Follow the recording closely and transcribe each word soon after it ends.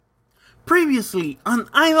Previously on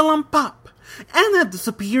Idle on Pop, Anna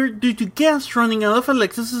disappeared due to gas running out of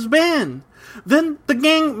Alexis's van. Then the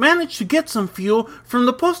gang managed to get some fuel from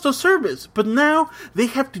the postal service, but now they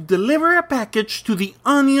have to deliver a package to the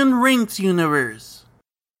Onion Rings universe.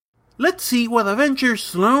 Let's see what adventures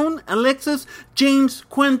Sloane, Alexis, James,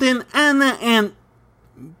 Quentin, Anna, and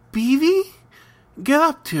Peavy get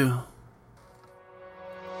up to.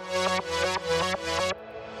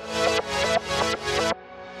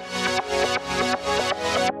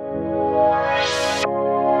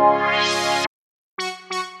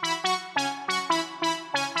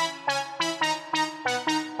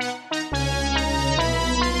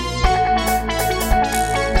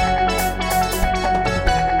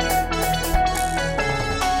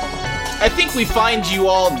 I think we find you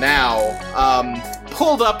all now,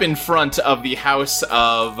 pulled up in front of the house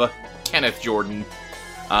of Kenneth Jordan,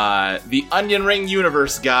 the Onion Ring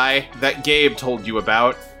Universe guy that Gabe told you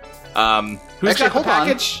about. Who's Actually, got the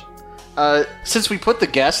package? Since we put the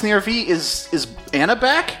gas in the RV, is Anna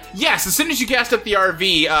back? Yes, as soon as you gassed up the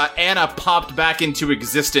RV, Anna popped back into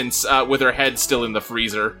existence with her head still in the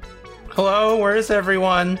freezer. Hello, where is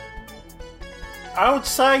everyone?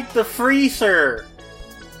 Outside the freezer.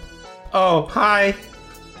 Oh, hi.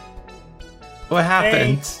 What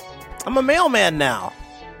happened? Hey. I'm a mailman now.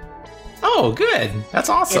 Oh, good. That's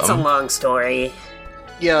awesome. It's a long story.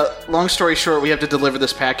 Yeah, long story short, we have to deliver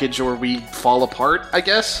this package or we fall apart, I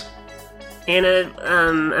guess? Anna,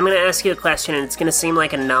 I'm gonna ask you a question, and it's gonna seem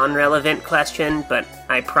like a non-relevant question, but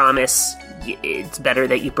I promise it's better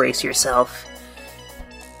that you brace yourself.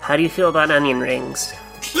 How do you feel about onion rings?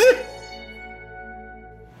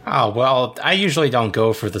 Oh, well, I usually don't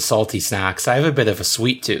go for the salty snacks. I have a bit of a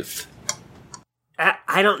sweet tooth.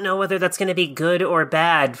 I don't know whether that's gonna be good or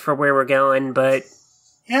bad for where we're going, but...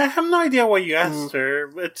 Yeah, I have no idea why you asked her.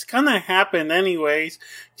 It's gonna happen anyways.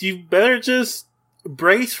 You better just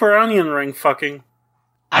brace for onion ring fucking.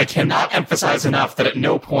 I cannot emphasize enough that at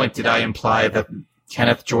no point did I imply that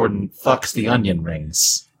Kenneth Jordan fucks the onion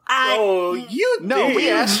rings. You No, did. we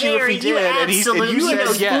asked you if he You did, and you absolutely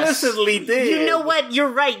said yes. Explicitly did. You know what? You're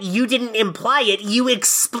right. You didn't imply it. You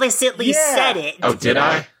explicitly Yeah. said it. Oh, did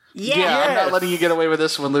I? Yeah. Yeah, I'm Yes. not letting you get away with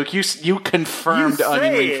this one, Luke. You confirmed You onion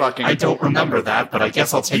say ring it. fucking. I don't remember that, but I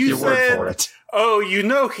guess I'll take You your word said- for it. Oh, you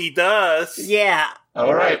know he does. Yeah.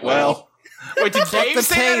 All right, well, Wait, did Gabe the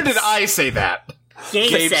say that or did tapes. I say that? Gabe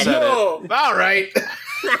said said it. Oh, All right.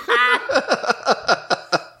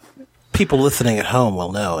 People listening at home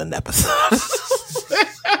will know in episodes.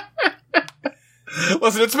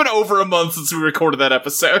 Listen, it's been over a month since we recorded that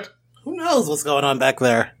episode. Who knows what's going on back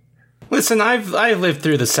there? Listen, I've lived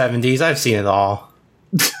through the 70s. I've seen it all.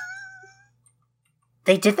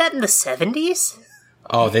 They did that in the 70s?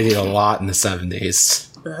 Oh, they did a lot in the 70s.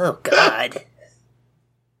 Oh, God.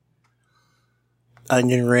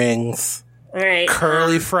 Onion rings, All right.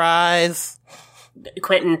 curly fries.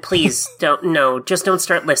 Quentin, please just don't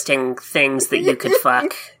start listing things that you could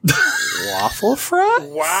fuck. Waffle fries?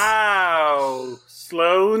 wow.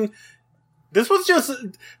 Sloane.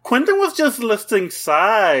 Quentin was just listing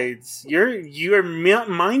sides. Your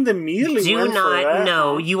mind immediately Do went for not, that.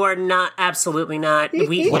 no, you are not, absolutely not.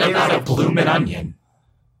 what about a bloomin' onion?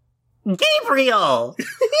 Gabriel!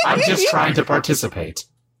 I'm just trying to participate.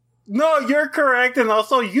 No, you're correct, and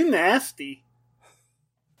also you nasty.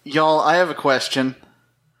 Y'all, I have a question.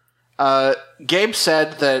 Gabe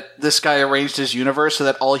said that this guy arranged his universe so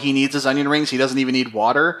that all he needs is onion rings. He doesn't even need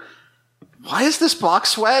water. Why is this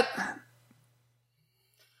box wet?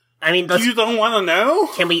 I mean, You don't want to know?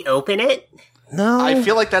 can we open it? No, I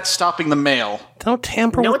feel like that's stopping the mail. don't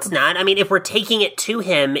tamper No, with it's not. I mean, if we're taking it to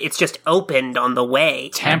him, it's just opened on the way.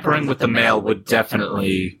 Tampering with the mail would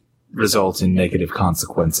definitely result in negative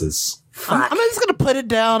consequences. Fuck. I'm just gonna put it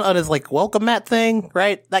down on his, welcome mat thing,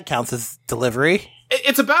 right? That counts as delivery.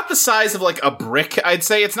 It's about the size of, a brick, I'd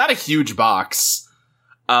say. It's not a huge box.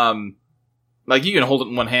 You can hold it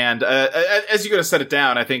in one hand. As you go to set it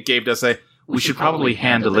down, I think Gabe does say, We should probably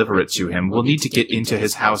hand deliver it to him. We'll need to get into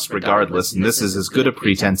his house regardless, and this is as good a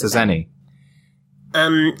pretense as any.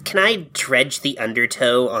 Can I dredge the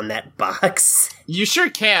undertow on that box? you sure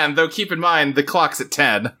can, though keep in mind, the clock's at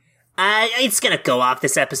 10. It's gonna go off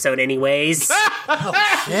this episode anyways.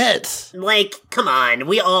 Shit. Come on.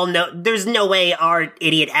 We all know there's no way our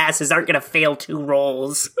idiot asses aren't gonna fail 2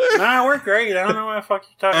 rolls. Nah, we're great. I don't know what the fuck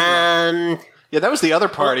you're talking about. Yeah, that was the other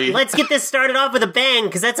party. Let's get this started off with a bang,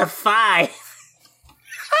 because that's a 5.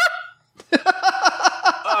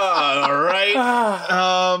 All right.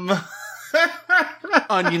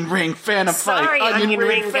 Onion ring, phantom Sorry, fight. onion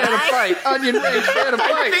ring phantom guy. fight. Onion ring, phantom I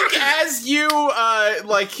fight. think as you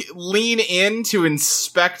lean in to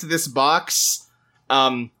inspect this box,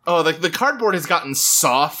 the cardboard has gotten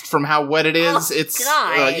soft from how wet it is. Oh, it's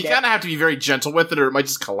God. you kind of have to be very gentle with it, or it might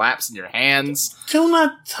just collapse in your hands. Do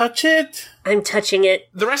not touch it. I'm touching it.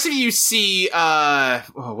 The rest of you see,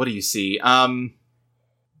 what do you see?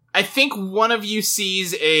 I think one of you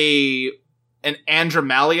sees an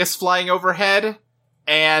Andromalius flying overhead,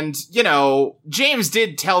 and, James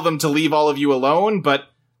did tell them to leave all of you alone, but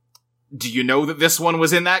do you know that this one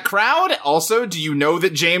was in that crowd? Also, do you know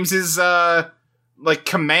that James's,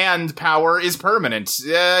 command power is permanent?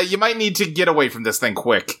 You might need to get away from this thing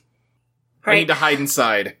quick. I need to hide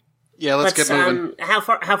inside. Yeah, let's get moving. How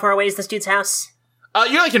far away is this dude's house?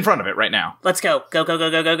 You're, in front of it right now. Let's go. Go.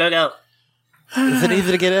 Is it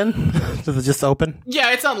easy to get in? Does it just open?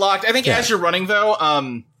 Yeah, it's unlocked. I think as you're running, though,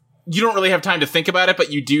 you don't really have time to think about it, but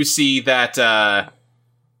you do see that,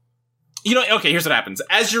 okay, here's what happens.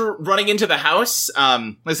 As you're running into the house,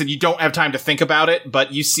 listen, you don't have time to think about it,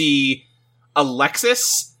 but you see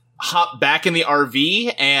Alexis hop back in the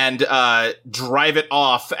RV and drive it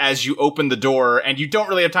off as you open the door, and you don't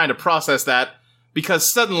really have time to process that, because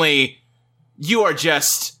suddenly you are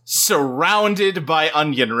just surrounded by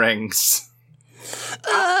onion rings.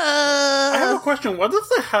 I have a question. What does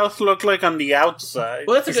the house look like on the outside?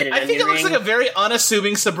 Well, that's Is it an I think it onion looks ring? like a very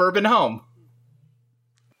unassuming suburban home.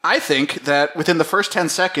 I think that within the first 10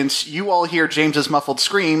 seconds, you all hear James's muffled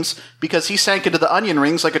screams because he sank into the onion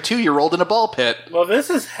rings like a 2-year-old in a ball pit. Well, this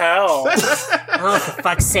is hell. Oh, for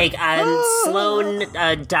fuck's sake. Sloane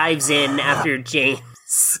dives in after James.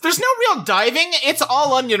 There's no real diving. It's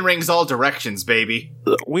all onion rings, all directions, baby.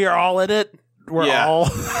 We are all in it. We're Yeah. all.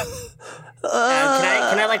 Can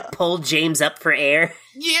I pull James up for air?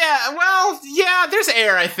 Yeah, there's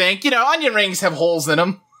air, I think. Onion rings have holes in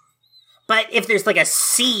them. But if there's a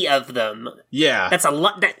sea of them, Yeah. that's a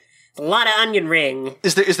lot. That's a lot of onion ring.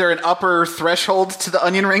 Is there an upper threshold to the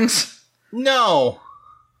onion rings? No.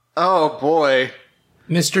 Oh, boy.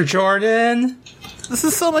 Mr. Jordan? This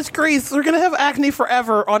is so much grease. We're gonna have acne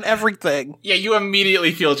forever on everything. Yeah, you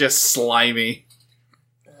immediately feel just slimy.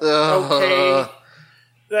 Okay.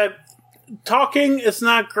 That talking is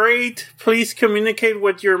not great. Please communicate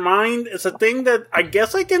with your mind. It's a thing that I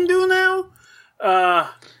guess I can do now.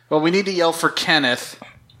 Well, we need to yell for Kenneth.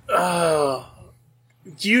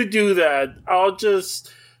 You do that. I'll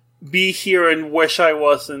just be here and wish I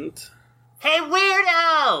wasn't. Hey,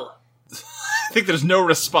 weirdo! I think there's no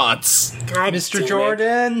response. God Mr. damn it.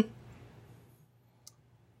 Jordan?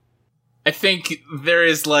 I think there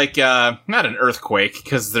is not an earthquake,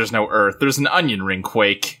 because there's no earth. There's an onion ring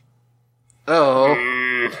quake.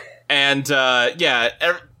 Oh. And,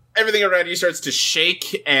 everything around you starts to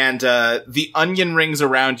shake, and the onion rings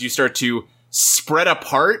around you start to spread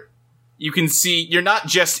apart. You can see you're not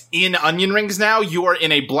just in onion rings now, you are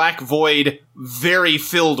in a black void very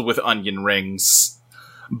filled with onion rings.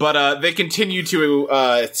 But they continue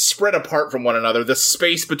to spread apart from one another. The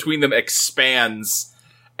space between them expands,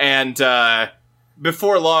 and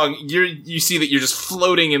before long, you see that you're just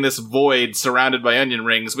floating in this void surrounded by onion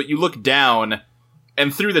rings, but you look down,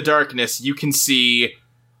 and through the darkness, you can see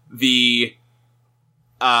the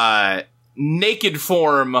naked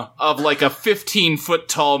form of a 15-foot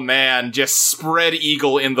tall man just spread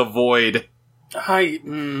eagle in the void,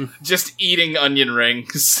 just eating onion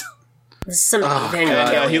rings. This is some God.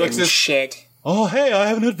 Evangelion He looks at- shit. Oh, hey, I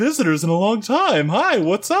haven't had visitors in a long time. Hi,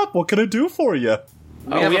 what's up? What can I do for you?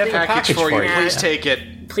 We have a package for you. you. Please take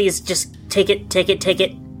it. Please, just take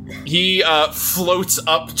it. He floats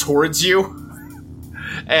up towards you,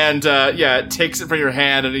 and takes it from your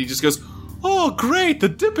hand, and he just goes, Oh, great, the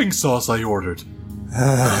dipping sauce I ordered.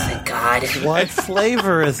 Thank God. What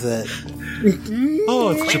flavor is it?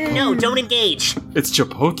 Oh, it's No, don't engage. it's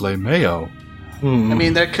chipotle mayo. I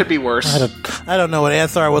mean, that could be worse. I don't know what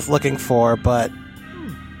answer I was looking for, but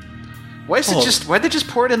Why'd they just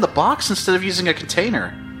pour it in the box instead of using a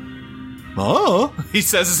container? Oh, he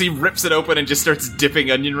says as he rips it open and just starts dipping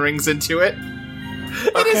onion rings into it.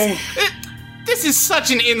 This is such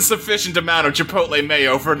an insufficient amount of chipotle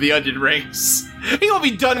mayo for the onion rings. He will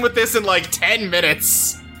be done with this in 10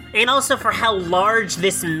 minutes. And also for how large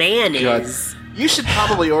this man is. You should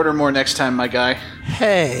probably order more next time, my guy.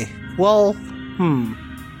 hey, well,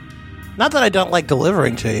 not that I don't like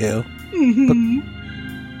delivering to you,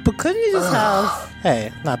 but couldn't you just have?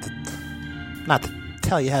 Hey, not to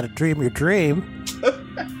tell you how to dream your dream.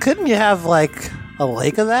 Couldn't you have a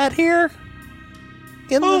lake of that here?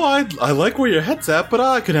 I like where your head's at, but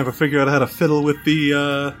I could never figure out how to fiddle with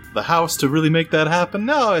the house to really make that happen.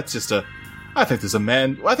 No, it's just a I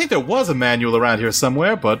think there was a manual around here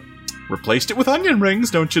somewhere, but replaced it with onion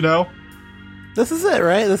rings, don't you know? This is it,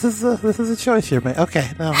 right? This is a choice you're making. Okay,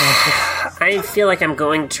 no. I feel like I'm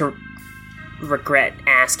going to regret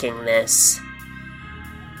asking this.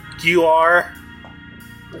 You are?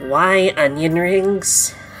 Why onion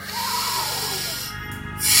rings?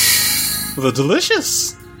 They're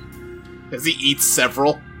delicious. As he eats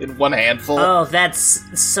several in one handful. Oh, that's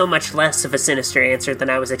so much less of a sinister answer than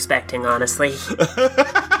I was expecting, honestly.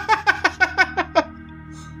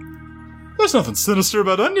 There's nothing sinister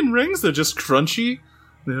about onion rings. They're just crunchy,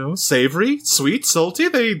 savory, sweet, salty.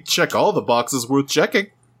 They check all the boxes worth checking.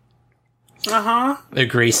 Uh-huh. They're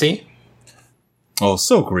greasy. Oh,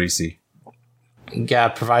 so greasy. Yeah,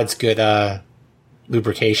 provides good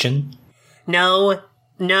lubrication. No.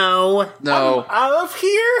 No. Out of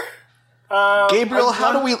here? Gabriel,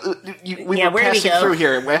 how do we... we were where do we passing go? through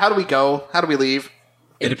here. How do we go? How do we leave?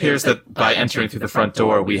 It appears that by entering through the front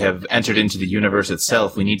door, we have entered into the universe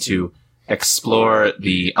itself. We need to explore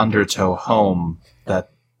the Undertow home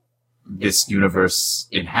that this universe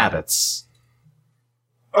inhabits.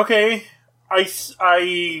 Okay.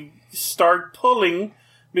 I start pulling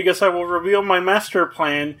because I will reveal my master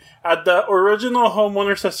plan. At the original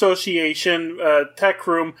Homeowners Association tech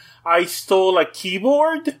room, I stole a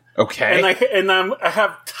keyboard. Okay. I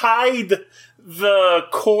have tied the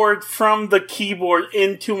cord from the keyboard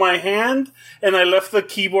into my hand, and I left the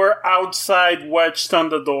keyboard outside wedged on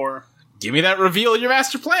the door. Give me that reveal your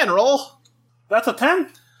master plan roll. That's a 10.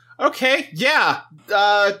 Okay, yeah.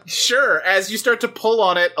 Sure. As you start to pull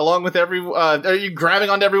on it along with are you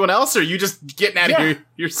grabbing onto everyone else, or are you just getting out of here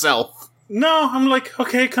yourself? No, I'm like,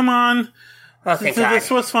 okay, come on. Oh, thank God.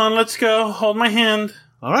 This was fun. Let's go. Hold my hand.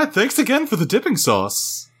 All right, thanks again for the dipping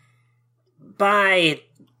sauce. Bye.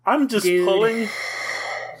 I'm just Dude. pulling.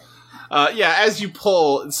 As you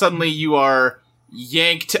pull, suddenly you are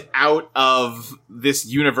yanked out of this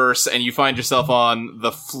universe and you find yourself on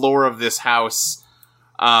the floor of this house.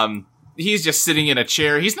 He's just sitting in a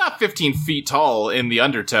chair. He's not 15 feet tall in the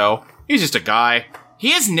Undertow. He's just a guy.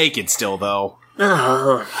 He is naked still, though.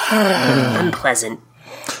 Oh, unpleasant.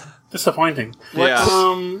 Disappointing. Yeah.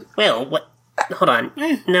 Well, what? Hold on.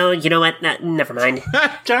 No, you know what? Never mind.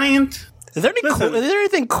 Giant. Is there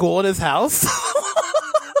anything cool in his house?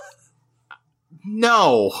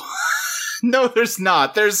 No. No, there's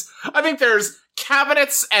not. I think there's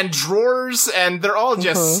cabinets and drawers, and they're all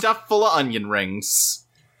just stuffed full of onion rings.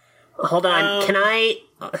 Hold on. Can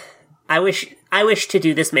I wish to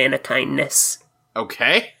do this man a kindness.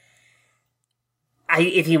 Okay.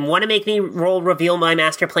 If you want to make me reveal my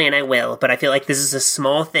master plan, I will, but I feel like this is a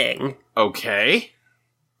small thing. Okay.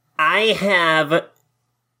 I have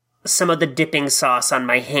some of the dipping sauce on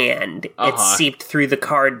my hand. It's seeped through the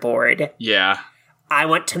cardboard. Yeah. I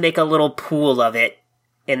want to make a little pool of it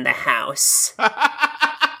in the house.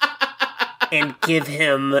 And give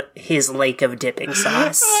him his lake of dipping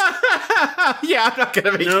sauce. Yeah, I'm not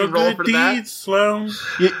gonna make No you roll good for that. deeds, Sloan.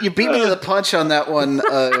 You beat me to the punch on that one,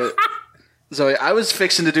 Zoe. I was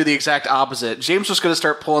fixing to do the exact opposite. James was going to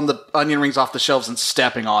start pulling the onion rings off the shelves and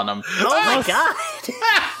stepping on them. Oh my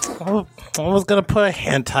God! I was gonna put a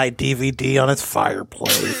hentai DVD on his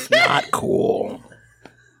fireplace. Not cool.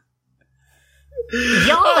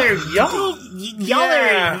 Y'all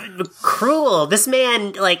are cruel. This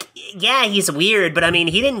man, he's weird, but I mean,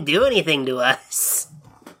 he didn't do anything to us.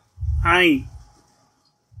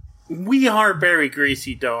 We are very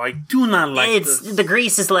greasy, though. I do not like this. The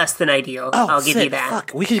grease is less than ideal. Oh, I'll give you sick. that.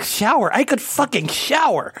 Fuck, we could shower. I could fucking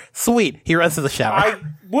shower. Sweet. He runs to the shower. I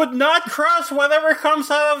would not cross whatever comes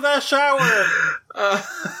out of that shower.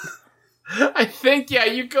 I think,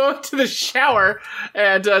 you go up to the shower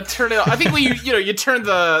and turn it on. I think you turn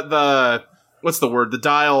the what's the word? The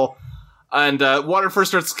dial, and water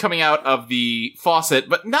first starts coming out of the faucet,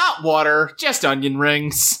 but not water, just onion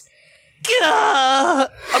rings. I'm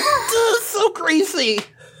so greasy.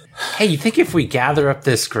 Hey, you think if we gather up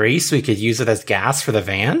this grease, we could use it as gas for the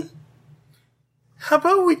van? How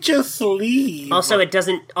about we just leave? Also, it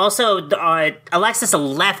doesn't. Also, Alexis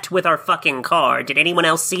left with our fucking car. Did anyone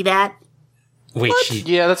else see that? Wait,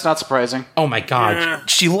 Yeah, that's not surprising. oh my god, Yeah.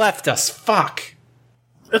 she left us, fuck.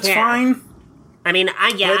 It's Yeah. fine. I mean,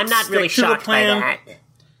 I'm Let's not really stick to the shocked by plan. that.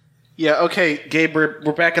 Yeah, okay, Gabe,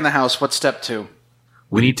 we're back in the house. What's step 2?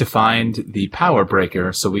 We need to find the power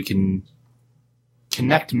breaker so we can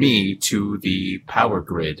connect me to the power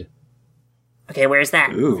grid. Okay, where's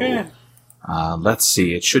that? Yeah. Let's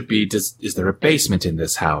see. It should be... Is there a basement in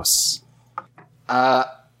this house?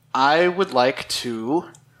 I would like to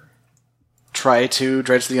try to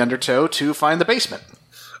dredge the Undertow to find the basement.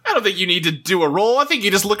 I don't think you need to do a roll. I think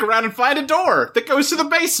you just look around and find a door that goes to the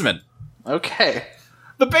basement. Okay.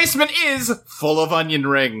 The basement is full of onion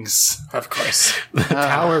rings. Of course. The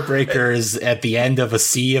tower breaker is at the end of a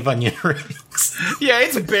sea of onion rings. Yeah,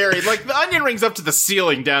 it's buried. Like, the onion ring's up to the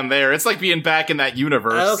ceiling down there. It's like being back in that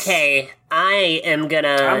universe. Okay, I'm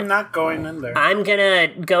not going in there. I'm gonna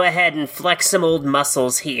go ahead and flex some old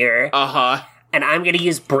muscles here. Uh-huh. And I'm gonna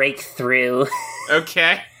use breakthrough.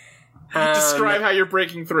 Okay. Describe how you're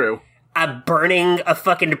breaking through. Burning a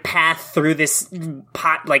fucking path through this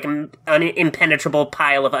pot, like, impenetrable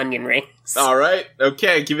pile of onion rings. Alright,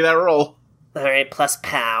 okay, give me that roll. Alright, plus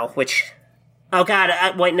POW, which... Oh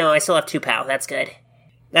god, wait, no, I still have 2 POW, that's good.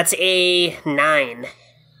 That's a 9.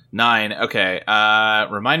 9, okay.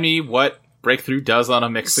 Remind me what breakthrough does on a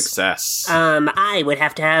mixed success. I would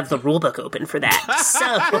have to have the rulebook open for that,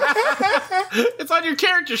 so... It's on your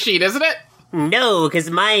character sheet, isn't it? No, because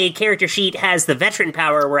my character sheet has the veteran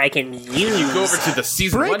power where I can use... Go over to the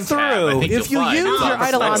Season 1 tab. I Breakthrough! think If you'll you find use it's on your the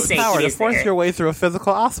Eidolon side. power to Is force there. your way through a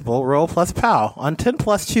physical obstacle, roll plus POW. On 10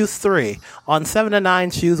 plus, choose 3. On 7 to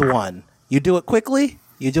 9, choose 1. You do it quickly,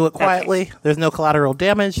 you do it quietly, there's no collateral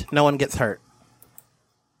damage, no one gets hurt.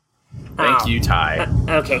 Thank you, Ty.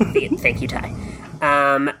 Okay, thank you, Ty.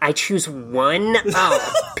 I choose 1?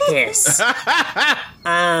 Oh, piss.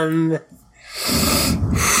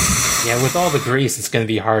 Yeah, with all the grease, it's going to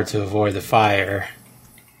be hard to avoid the fire.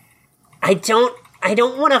 I don't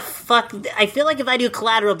want to fuck... I feel like if I do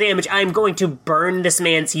collateral damage, I'm going to burn this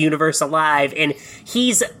man's universe alive, and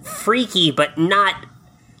he's freaky, but not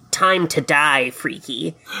time to die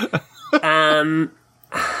freaky. Then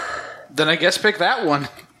I guess pick that one.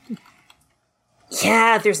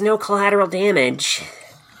 Yeah, there's no collateral damage.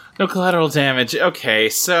 No collateral damage. Okay,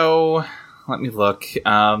 so... Let me look.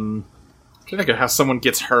 I'm trying to think of how someone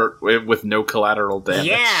gets hurt with no collateral damage.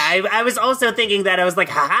 Yeah, I was also thinking that. I was like,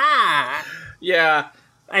 haha! Yeah.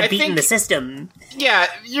 I've I beaten think- the system. Yeah,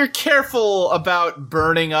 you're careful about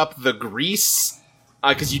burning up the grease,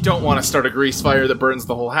 because you don't want to start a grease fire that burns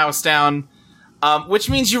the whole house down. Which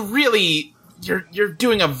means you're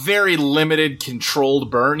doing a very limited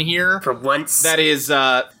controlled burn here. For once. That is,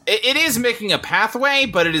 it is making a pathway,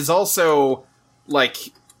 but it is also, like,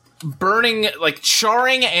 burning, like,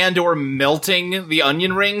 charring and or melting the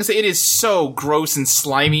onion rings. It is so gross and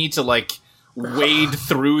slimy to, like, wade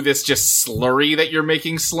through this just slurry that you're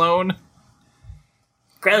making, Sloan.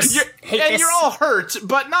 Gross. Hate this. You're all hurt,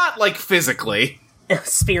 but not, like, physically.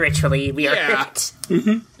 Spiritually, we are Yeah. hurt.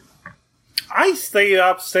 I stay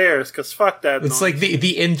upstairs, because fuck that It's noise. like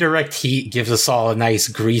the indirect heat gives us all a nice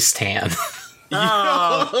grease tan.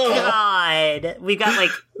 Oh, God. We've got,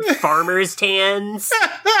 like, farmer's tans.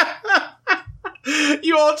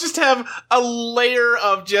 You all just have a layer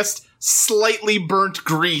of just slightly burnt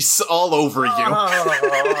grease all over you.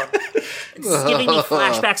 Oh. It's giving me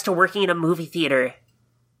flashbacks to working in a movie theater.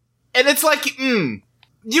 And it's like, you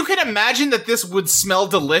can imagine that this would smell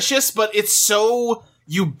delicious, but it's so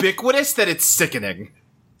ubiquitous that it's sickening.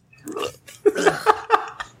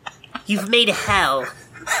 You've made hell.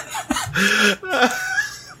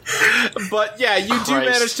 But yeah, you do Christ.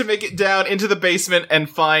 manage to make it down into the basement and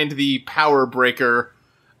find the power breaker.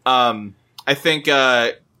 I think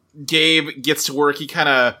Gabe gets to work. He kind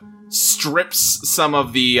of strips some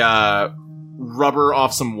of the rubber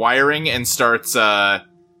off some wiring and starts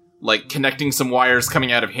like connecting some wires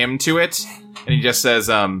coming out of him to it. And he just says,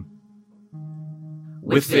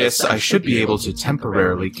 With this, I should be able to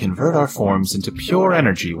temporarily convert our forms into pure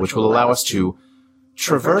energy, which will allow us to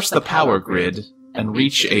traverse the power grid and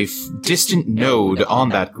reach a distant node on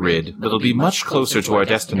that grid that'll be much closer to our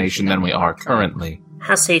destination than we are currently.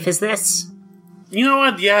 How safe is this? You know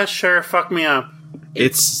what? Yeah, sure, fuck me up.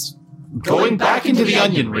 It's... going back into the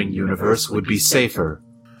Onion Ring universe would be safer.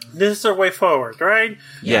 This is our way forward, right?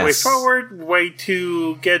 Yes. Way forward, way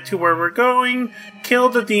to get to where we're going, kill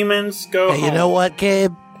the demons, go Hey, home. you know what,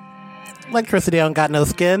 Gabe? Electricity don't got no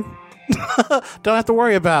skin. Don't have to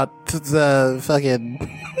worry about the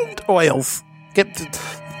fucking oils.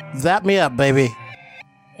 Zap me up, baby.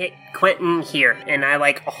 Hey, Quentin, here. And I,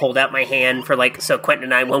 like, hold out my hand for, like, so Quentin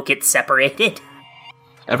and I won't get separated.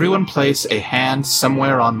 Everyone place a hand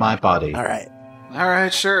somewhere on my body. All right.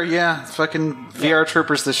 Alright, sure, yeah. Fucking VR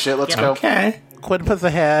troopers this shit, let's go. Okay. Quinn puts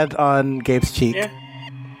a hand on Gabe's cheek. Yeah.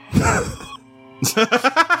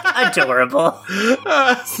 Adorable.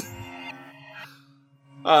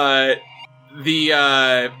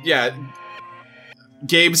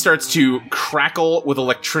 Gabe starts to crackle with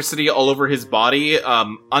electricity all over his body.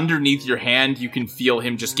 Underneath your hand, you can feel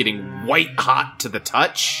him just getting white hot to the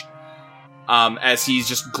touch. as he's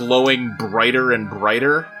just glowing brighter and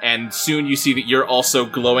brighter, and soon you see that you're also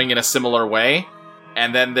glowing in a similar way,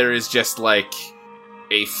 and then there is just, like,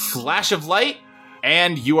 a flash of light,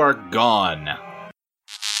 and you are gone.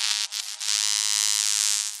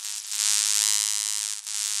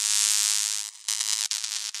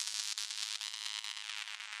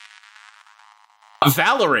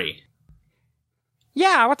 Valerie!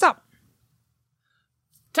 Yeah, what's up?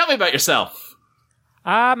 Tell me about yourself.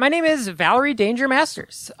 My name is Valerie Danger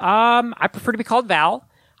Masters. I prefer to be called Val.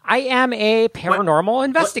 I am a paranormal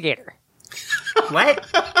investigator. What? Wait,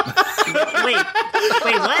 what?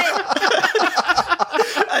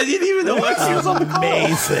 I didn't even know Lexi was on the call.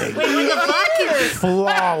 Amazing. Wait, what the fuck?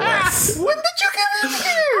 Flawless. When did you get in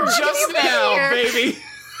here? Just now, baby!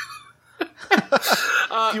 Do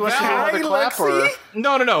you want to do another clap, or?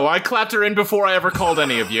 No. I clapped her in before I ever called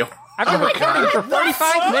any of you. I've been recording for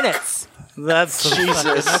 45 minutes. That's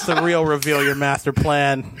the real reveal your master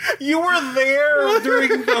plan. You were there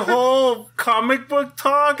during the whole comic book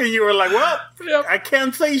talk, and you were like, well, I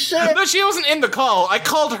can't say shit. No, she wasn't in the call. I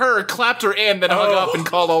called her, clapped her in, then hung up and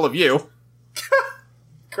called all of you.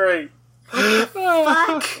 Great.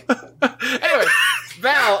 Fuck. Anyway,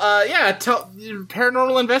 Val,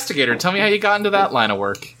 paranormal investigator. Tell me how you got into that line of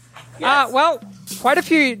work. Well, quite a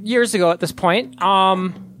few years ago at this point,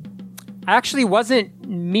 actually wasn't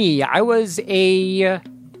me. I was a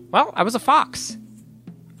fox.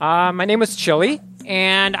 My name was Chili,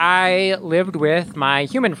 and I lived with my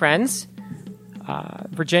human friends,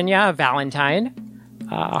 Virginia Valentine,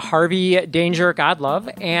 Harvey Danger Godlove,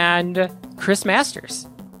 and Chris Masters.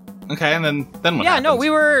 Okay, and then what Yeah, happened? no, we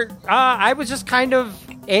were, I was just kind of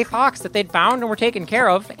a fox that they'd found and were taken care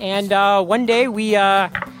of, and one day we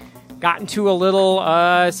got into a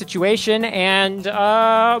little situation, and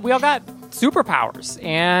we all got superpowers,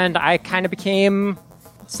 and I kind of became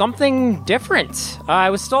something different. I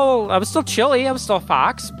was still Chili, I was still a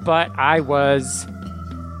fox, but I was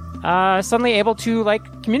suddenly able to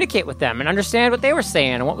like communicate with them and understand what they were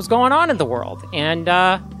saying and what was going on in the world. And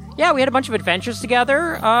we had a bunch of adventures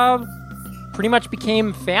together. Pretty much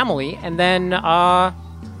became family, and then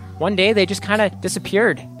one day they just kind of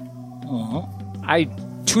disappeared.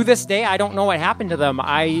 To this day, I don't know what happened to them.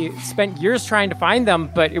 I spent years trying to find them,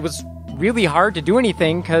 but it was really hard to do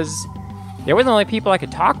anything because they were the only people I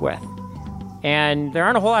could talk with. And there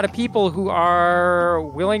aren't a whole lot of people who are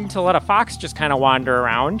willing to let a fox just kind of wander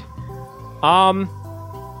around.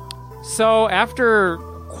 So after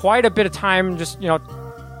quite a bit of time just,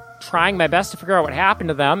 trying my best to figure out what happened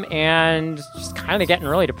to them and just kind of getting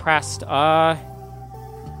really depressed,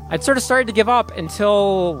 I'd sort of started to give up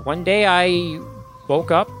until one day I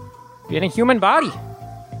woke up in a human body.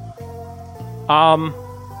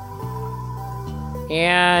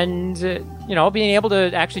 And, being able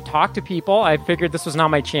to actually talk to people, I figured this was not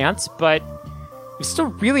my chance, but it was still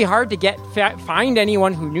really hard to find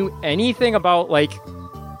anyone who knew anything about, like,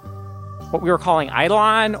 what we were calling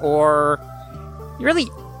Eidolon, or really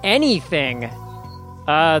anything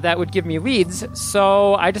that would give me leads.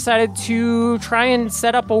 So I decided to try and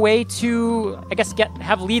set up a way to, I guess,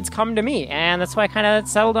 have leads come to me, and that's why I kind of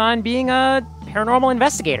settled on being a paranormal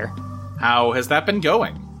investigator. How has that been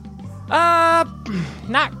going?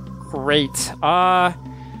 Not great.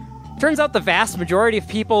 Turns out the vast majority of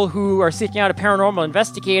people who are seeking out a paranormal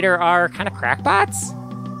investigator are kind of crackpots.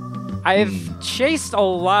 I've chased a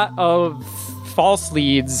lot of false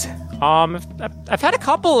leads. I've had a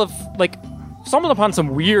couple of, stumbled upon some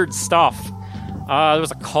weird stuff. There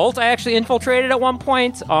was a cult I actually infiltrated at one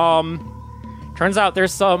point. Turns out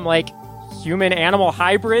there's some, human-animal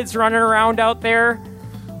hybrids running around out there,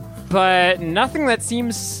 but nothing that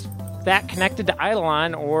seems that connected to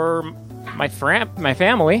Eidolon or my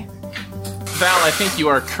family. Val, I think you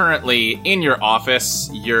are currently in your office.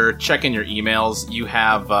 You're checking your emails.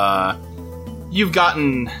 You've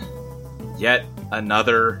gotten yet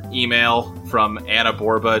another email from Anna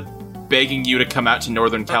Borba begging you to come out to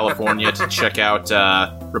Northern California to check out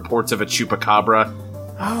reports of a chupacabra.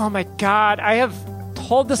 Oh my god, I have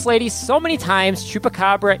told this lady so many times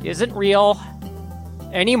chupacabra isn't real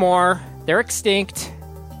anymore. They're extinct.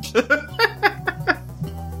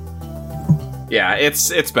 Yeah,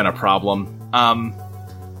 it's been a problem.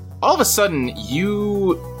 All of a sudden,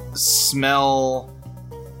 you smell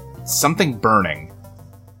something burning.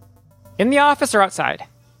 In the office or outside?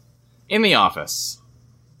 In the office.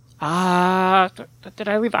 Did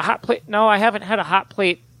I leave a hot plate? No, I haven't had a hot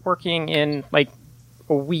plate working in, a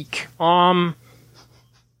week.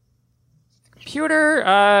 Computer,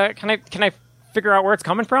 can I figure out where it's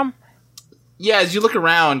coming from? Yeah, as you look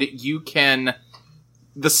around, you can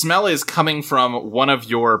the smell is coming from one of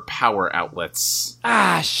your power outlets.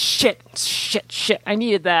 Ah, shit. I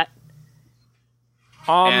needed that.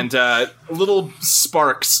 And little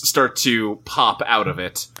sparks start to pop out of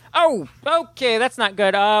it. Oh, okay, that's not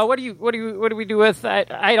good. What do we do with?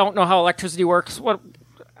 I don't know how electricity works.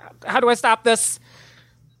 How do I stop this?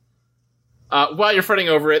 While you're fretting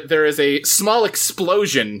over it, there is a small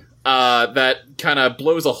explosion that kind of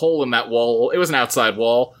blows a hole in that wall. It was an outside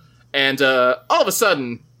wall. And all of a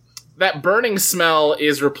sudden, that burning smell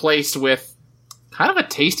is replaced with kind of a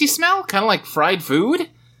tasty smell, kind of like fried food.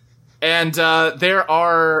 And there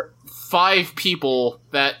are 5 people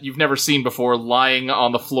that you've never seen before lying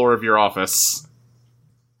on the floor of your office.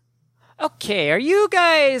 Okay, are you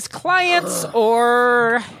guys clients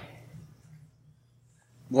or...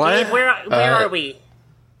 What? Dave, where are we?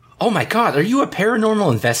 Oh my god, are you a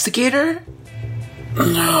paranormal investigator?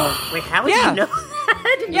 Wait, how would you know?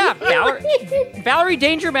 Yeah, Valerie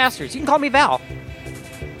Danger Masters. You can call me Val.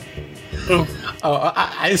 Oh,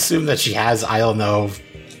 I assume that she has, I don't know,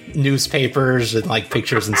 newspapers and like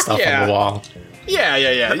pictures and stuff on the wall.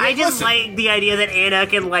 Yeah. I just like the idea that Anna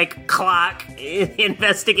can like clock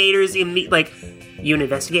investigators in like, you an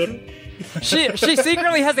investigator? She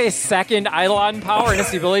secretly has a second Eidolon power and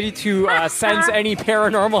has the ability to sense any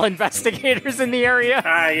paranormal investigators in the area.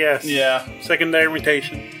 Ah, yes. Yeah. Secondary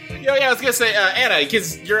mutation. Yeah, I was gonna say, Anna,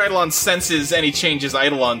 because your Eidolon senses any changes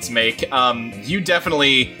Eidolons make, you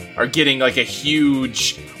definitely are getting, like, a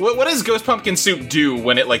huge... What does Ghost Pumpkin Soup do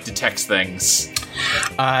when it, like, detects things?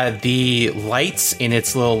 The lights in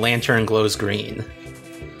its little lantern glows green.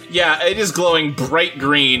 Yeah, it is glowing bright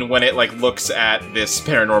green when it, like, looks at this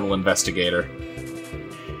paranormal investigator.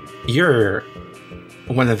 You're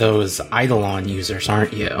one of those Eidolon users,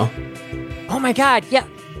 aren't you? Oh my god, yeah.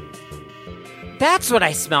 That's what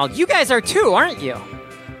I smelled. You guys are too, aren't you?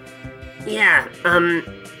 Yeah,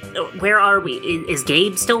 where are we? Is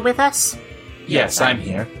Gabe still with us? Yes, I'm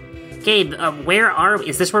here. Gabe, where are we?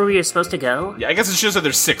 Is this where we were supposed to go? Yeah, I guess it's just that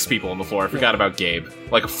there's 6 people on the floor. I forgot about Gabe.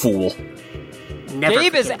 Like a fool. Never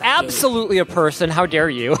Gabe is forget about absolutely a person. How dare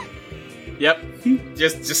you? Yep.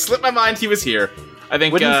 just slipped my mind he was here. I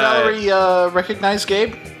think, Wouldn't Valerie recognize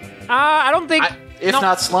Gabe? I don't think... If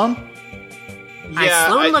not Sloan? yeah,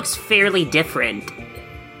 Sloan looks fairly different.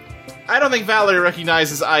 I don't think Valerie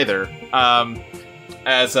recognizes either.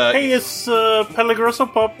 Hey, is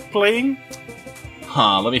Pellegroso Pop playing?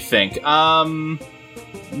 Let me think.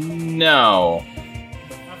 No.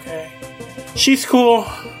 Okay. She's cool.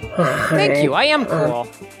 Thank you, I am cool.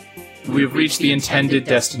 We've reached the intended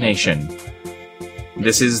destination.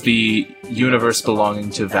 This is the universe belonging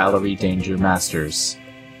to Valerie Danger Masters.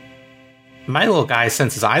 My little guy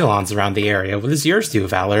senses Eidolons around the area. What does yours do,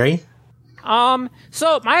 Valerie?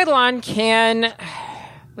 So my Eidolon can...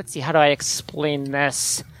 Let's see, how do I explain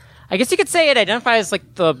this? I guess you could say it identifies,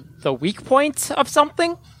 like, the weak point of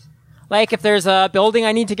something. Like, if there's a building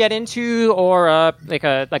I need to get into, or a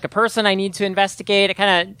person I need to investigate, it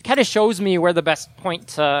kind of shows me where the best point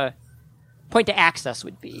to access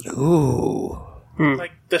would be. Ooh.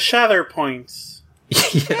 Like the shatter points.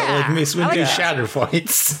 Yeah, like Mace Windu like that. shatter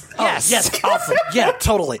points. Yes. Yes, awesome. Yeah,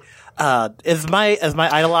 totally. Is my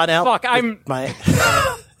Eidolon out? Fuck, I'm...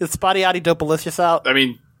 Is Spotty Dopalicious out? I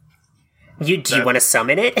mean, Do you want to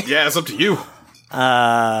summon it? yeah, it's up to you.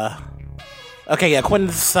 Okay, yeah, Quinn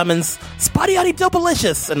summons Spotty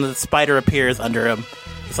Dopalicious, and the spider appears under him.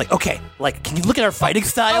 It's like, okay, like, can you look at our fighting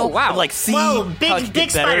style? Oh, wow. And, like, see Whoa, how you big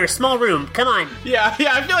get spider, better? small room. Come on. Yeah,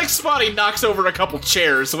 I feel like Spotty knocks over a couple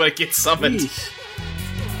chairs when it gets summoned.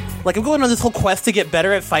 Like, I'm going on this whole quest to get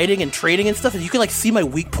better at fighting and trading and stuff, and you can, like, see my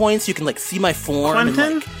weak points, you can, like, see my form. Quentin?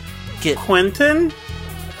 And, like, get...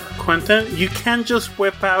 Quentin, you can't just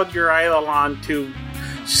whip out your Eidolon to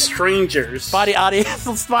strangers.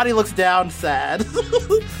 Spotty looks down sad.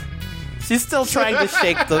 She's still trying to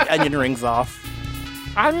shake the onion rings off.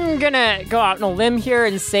 I'm gonna go out on a limb here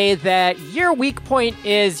and say that your weak point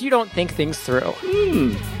is you don't think things through.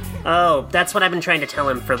 Oh, that's what I've been trying to tell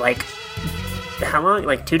him for, like, how long?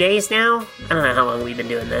 Like 2 days now? I don't know how long we've been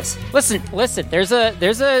doing this. Listen. There's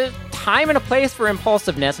a time and a place for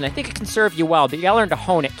impulsiveness, and I think it can serve you well. But you gotta learn to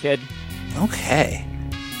hone it, kid. Okay.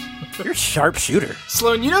 You're a sharp shooter.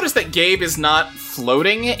 Sloan, you notice that Gabe is not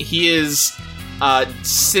floating. He is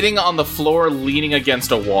sitting on the floor, leaning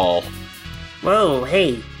against a wall. Whoa,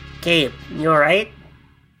 hey, Gabe, you alright?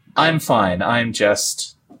 I'm fine. I'm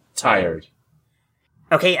just tired.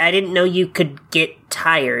 Okay, I didn't know you could get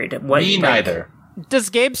tired. What, Me like- neither.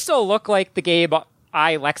 Does Gabe still look like the Gabe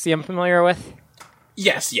Lexi I'm familiar with?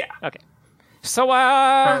 Yes, yeah. Okay. So,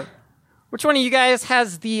 which one of you guys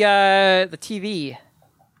has the TV?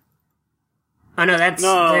 Oh no, that's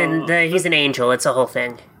No. he's an angel. It's a whole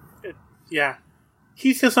thing. Yeah.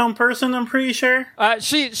 He's his own person, I'm pretty sure.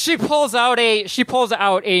 She pulls out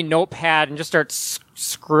a notepad and just starts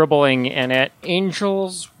scribbling in it.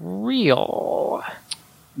 Angels real.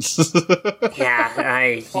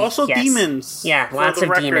 Yeah, Also yes. demons. Yeah, for lots the of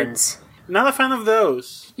record. demons. Not a fan of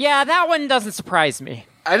those. Yeah, that one doesn't surprise me.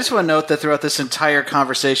 I just want to note that throughout this entire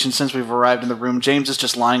conversation since we've arrived in the room, James is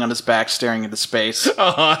just lying on his back staring into space.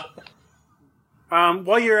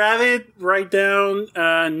 While you're at it, write down,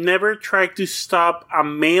 never try to stop a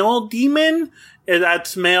mail demon.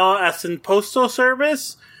 That's mail as in postal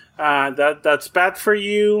service. That's bad for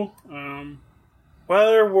you. What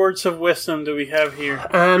other words of wisdom do we have here?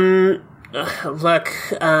 Look,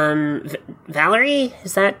 Valerie?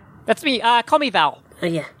 Is that? That's me. Call me Val.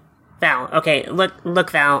 Yeah. Val. Okay,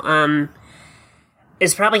 look, Val.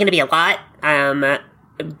 It's probably gonna be a lot.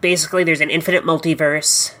 Basically, there's an infinite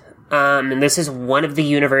multiverse. And this is one of the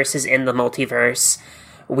universes in the multiverse.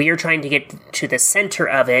 We are trying to get to the center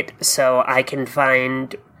of it so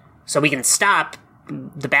we can stop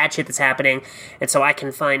the bad shit that's happening, and so I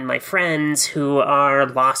can find my friends who are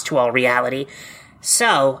lost to all reality.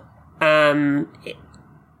 So, we're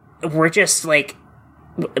just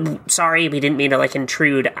sorry, we didn't mean to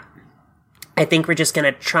intrude. I think we're just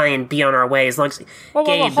gonna try and be on our way as long as Gabe,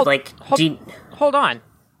 hold on.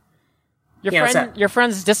 Your your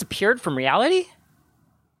friends disappeared from reality?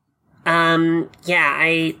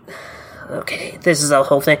 Okay, this is a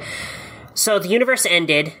whole thing. So the universe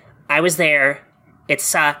ended. I was there. It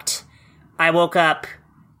sucked. I woke up,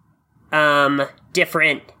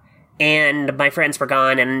 different, and my friends were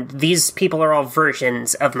gone, and these people are all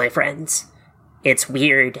versions of my friends. It's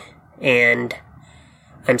weird, and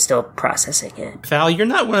I'm still processing it. Val, you're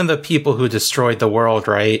not one of the people who destroyed the world,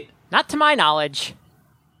 right? Not to my knowledge.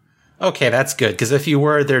 Okay, that's good, because if you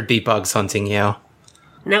were, there'd be bugs hunting you.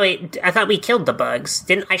 No, wait, I thought we killed the bugs.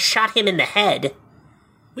 I shot him in the head.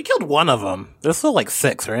 We killed one of them. There's still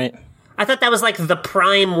 6, right? I thought that was the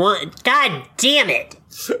prime one. God damn it!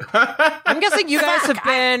 I'm guessing you guys have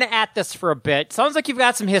been at this for a bit. Sounds like you've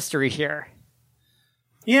got some history here.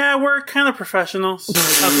 Yeah, we're kind of professionals.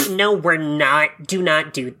 Okay, no, we're not. Do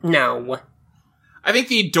not do... No. I think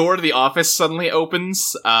the door to the office suddenly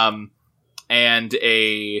opens, and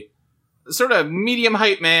a sort of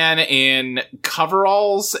medium-height man in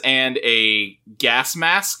coveralls and a gas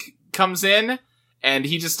mask comes in, and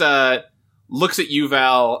he just, looks at you,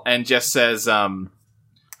 Val, and just says,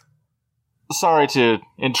 Sorry to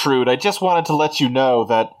intrude. I just wanted to let you know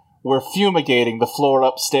that we're fumigating the floor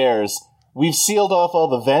upstairs. We've sealed off all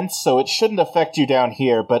the vents, so it shouldn't affect you down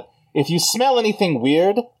here, but if you smell anything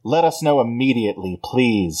weird, let us know immediately,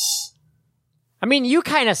 please. I mean, you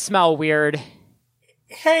kind of smell weird.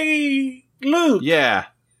 Hey, Luke. yeah.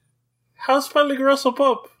 How's Peligroso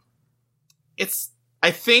Pop?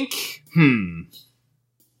 I think,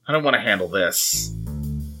 I don't want to handle this.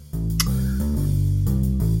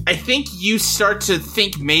 I think you start to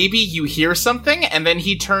think maybe you hear something, and then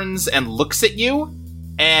he turns and looks at you,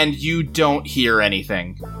 and you don't hear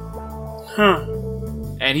anything. Huh.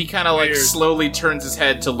 And he kind of slowly turns his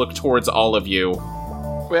head to look towards all of you.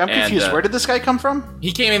 Wait, I'm confused. Where did this guy come from?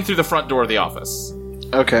 He came in through the front door of the office.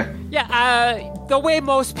 Okay. Yeah, the way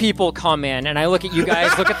most people come in, and I look at you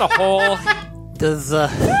guys, look at the hole. Does,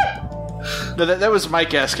 No, that was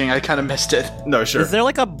Mike asking. I kind of missed it. No, sure. Is there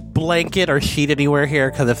a blanket or sheet anywhere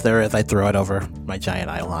here? Because if there is, I throw it over my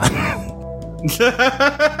giant Eidolon.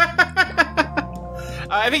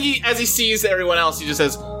 I think as he sees everyone else, he just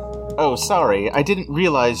says, Oh, sorry. I didn't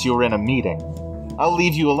realize you were in a meeting. I'll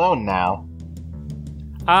leave you alone now.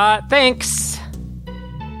 Thanks.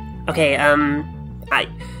 Okay,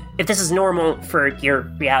 if this is normal for your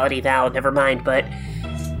reality, Val, never mind, but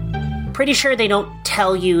pretty sure they don't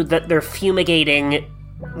tell you that they're fumigating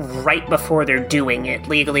right before they're doing it.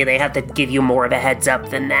 Legally, they have to give you more of a heads up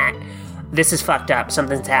than that. This is fucked up.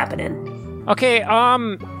 Something's happening. Okay,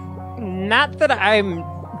 not that I'm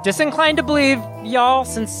disinclined to believe y'all,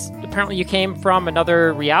 since apparently you came from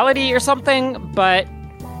another reality or something, but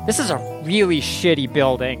this is a really shitty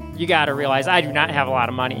building. You gotta realize I do not have a lot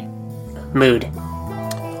of money. Mood.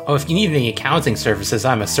 Oh, if you need any accounting services,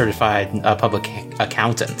 I'm a certified public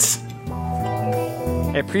accountant.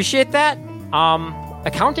 I appreciate that.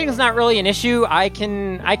 Accounting is not really an issue. I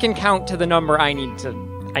can count to the number I need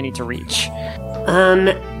to reach.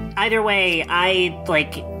 Either way,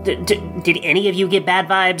 did any of you get bad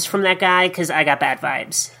vibes from that guy? Because I got bad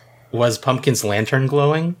vibes. Was Pumpkin's lantern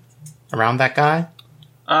glowing around that guy?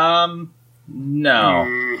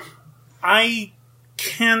 no. I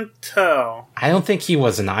can't tell. I don't think he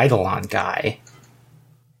was an Eidolon guy.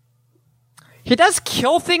 he does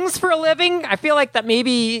kill things for a living, I feel like that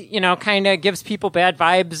maybe, kind of gives people bad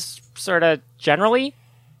vibes, sort of generally.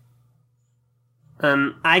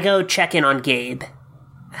 I go check in on Gabe.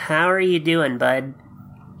 How are you doing, bud?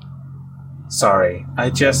 Sorry, I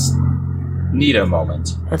just need a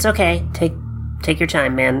moment. That's okay. Take your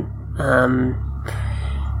time, man.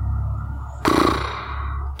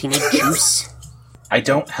 Do you need juice? I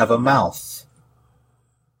don't have a mouth.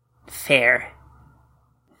 Fair.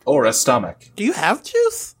 Or a stomach. Do you have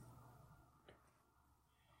juice?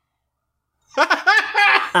 Does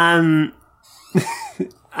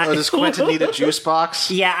Quentin need a juice box?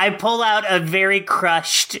 Yeah, I pull out a very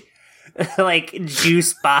crushed,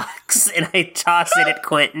 juice box, and I toss it at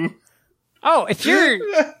Quentin. Oh, if you're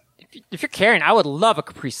caring, I would love a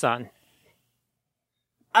Capri Sun.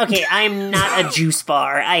 Okay, I'm not a juice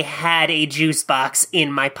bar. I had a juice box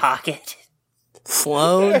in my pocket.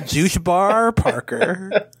 Sloan, juice bar,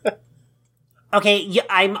 Parker. Okay, yeah,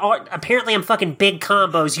 apparently I'm fucking big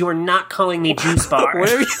combos. You are not calling me juice bar.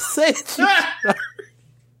 Whatever you say.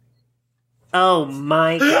 Oh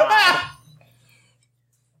my god.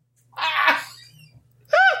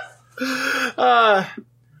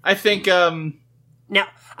 I think, Now,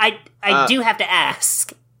 I do have to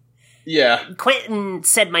ask. yeah. Quentin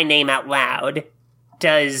said my name out loud.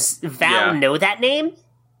 Does Val know that name?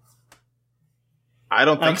 I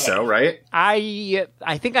don't think Okay. so, right? I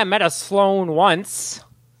think I met a Sloan once.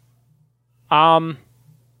 No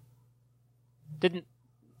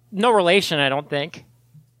relation, I don't think.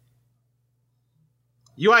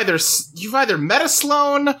 You've either met a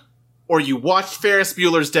Sloan, or you watched Ferris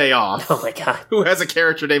Bueller's Day Off, Oh my god. who has a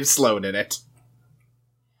character named Sloan in it.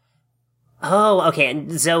 Oh, okay,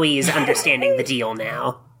 and Zoe is understanding the deal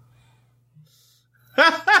now.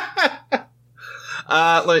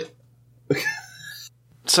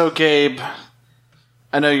 So, Gabe,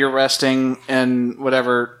 I know you're resting and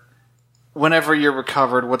whatever. Whenever you're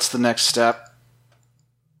recovered, what's the next step?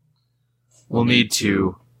 We'll need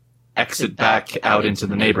to exit back out into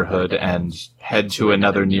the neighborhood and head to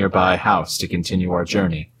another nearby house to continue our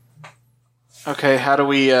journey. Okay, how do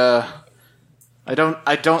we? I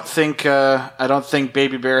don't think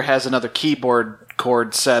Baby Bear has another keyboard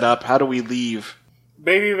cord set up. How do we leave?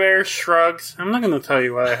 Baby Bear shrugs. I'm not going to tell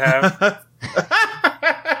you what I have.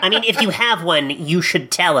 I mean, if you have one, you should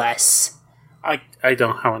tell us. I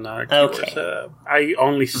don't have another keyboard Okay. set up. I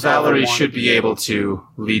only saw Valerie one. should be able to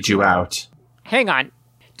lead you out. Hang on.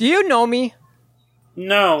 Do you know me?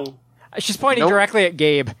 No. She's pointing Nope. directly at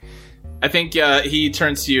Gabe. I think he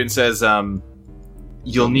turns to you and says,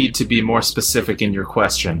 You'll need to be more specific in your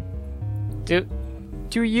question. Do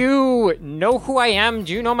you know who I am?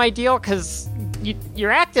 Do you know my deal? Because you're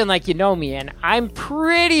acting like you know me, and I'm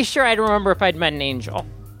pretty sure I'd remember if I'd met an angel.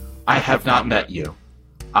 I have not met you.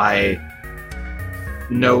 I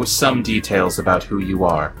know some details about who you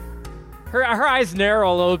are. Her eyes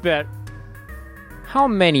narrow a little bit. How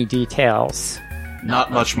many details?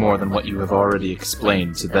 Not much more than what you have already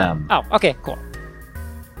explained to them. Oh, okay, cool.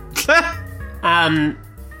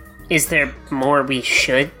 Is there more we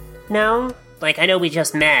should know? Like, I know we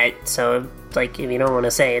just met, so, like, if you don't want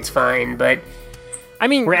to say, it's fine, but I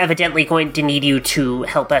mean, we're evidently going to need you to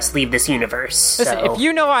help us leave this universe, listen, so... if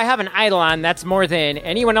you know I have an Eidolon, that's more than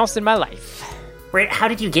anyone else in my life. How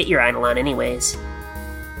did you get your Eidolon, anyways?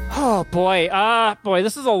 Oh, boy,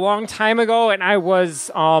 this is a long time ago, and I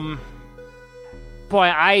was, I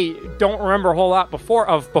don't remember a whole lot before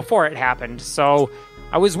it happened, so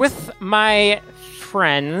I was with my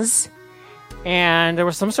friends, and there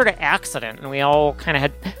was some sort of accident, and we all kind of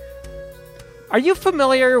had... Are you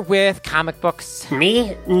familiar with comic books?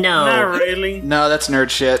 Me? No. Not really. No, that's nerd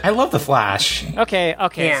shit. I love The Flash. Okay,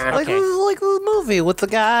 Yeah. Like okay. the movie with the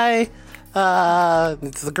guy,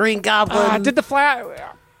 it's the Green Goblin. Did the Flash...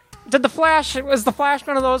 Was the Flash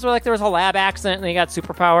one of those where, like, there was a lab accident and he got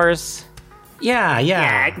superpowers? Yeah.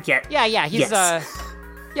 Yeah, He's, yes.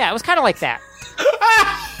 Yeah, it was kind of like that.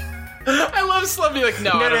 I love Slum being like, no,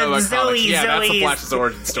 I don't know about comics. Yeah, that's the Flash's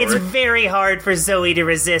origin story. It's very hard for Zoe to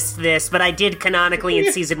resist this, but I did canonically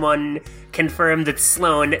in season 1 confirm that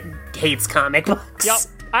Sloan hates comic books. Yep,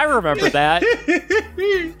 I remember that.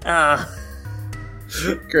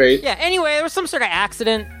 Great. Yeah, anyway, there was some sort of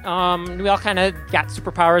accident. We all kind of got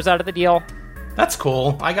superpowers out of the deal. That's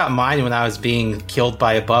cool. I got mine when I was being killed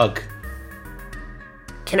by a bug.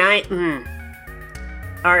 Can I...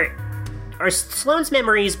 Are Sloane's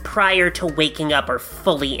memories prior to waking up are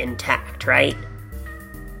fully intact, right?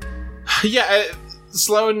 Yeah,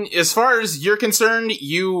 Sloan, as far as you're concerned,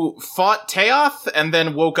 you fought Teoth and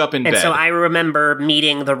then woke up in And bed. so I remember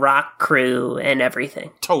meeting the rock crew and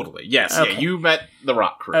everything. Totally, yes. Okay. Yeah, you met the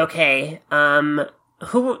rock crew. Okay,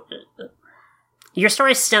 who... Your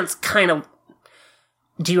story sounds kind of...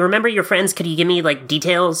 Do you remember your friends? Could you give me, like,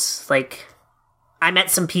 details? Like, I met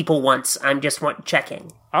some people once. I'm just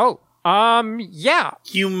checking. Oh, yeah.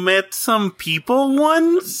 You met some people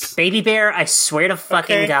once? Baby Bear, I swear to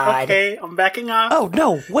fucking God. Okay, I'm backing off. Oh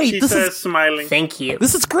no! Wait, She this says, is smiling. Thank you.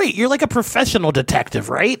 this is great. You're like a professional detective,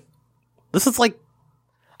 right? This is like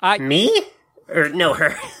Me? Or, no,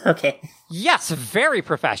 her. Okay. Yes, very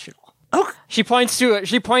professional. oh, She points to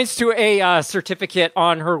a certificate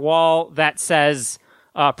on her wall that says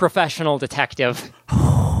professional detective.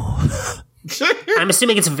 I'm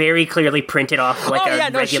assuming it's very clearly printed off like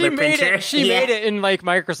a regular printer. She made it in like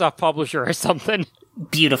Microsoft Publisher or something.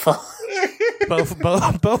 Beautiful.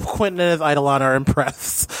 both Quentin and his Eidolon are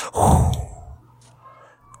impressed.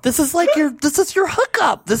 This is your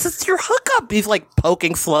hookup. This is your hookup. He's like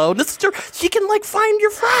poking Sloan. She can like find your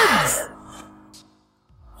friends.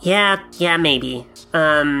 Yeah, maybe.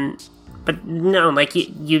 But no, like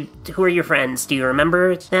you. Who are your friends? Do you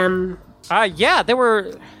remember them? Yeah, they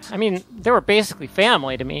were basically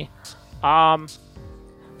family to me.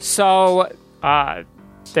 So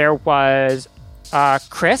there was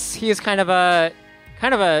Chris. He is kind of a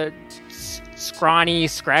scrawny,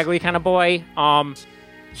 scraggly kind of boy.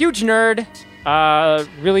 Huge nerd.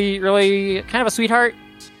 Really, really kind of a sweetheart.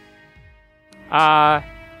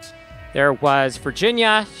 There was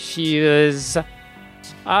Virginia. She is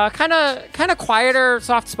kind of quieter,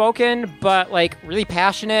 soft-spoken, but like really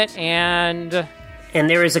passionate. And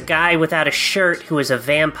there was a guy without a shirt who was a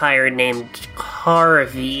vampire named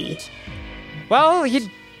Harvey. well, he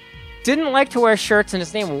didn't like to wear shirts, and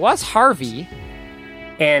his name was Harvey.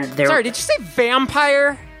 And there. Sorry, did you say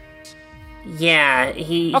vampire? Yeah,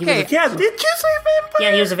 he. Okay. He was Yeah, did you say vampire?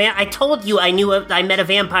 yeah, he was a I told you I met a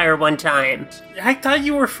vampire one time. I thought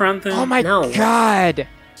you were fronting. Oh my No. god.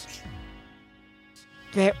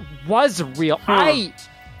 That was real.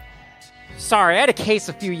 Sorry, I had a case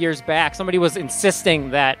a few years back. Somebody was insisting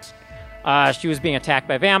that she was being attacked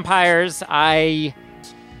by vampires. I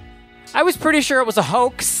was pretty sure it was a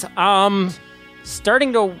hoax.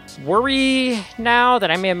 Starting to worry now that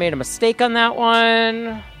I may have made a mistake on that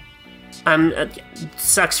one.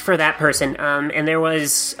 Sucks for that person. And there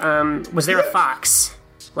was there a fox?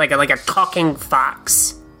 Like a talking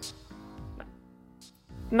fox?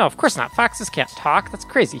 No, of course not. Foxes can't talk. That's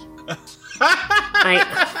crazy.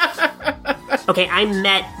 I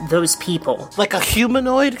met those people. Like a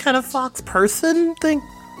humanoid kind of fox person thing.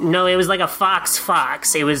 No, it was like a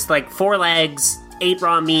fox. It was like 4 legs, 8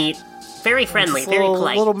 raw meat. Very friendly, very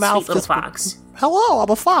polite. Little mouth, sweet little fox. Hello, I'm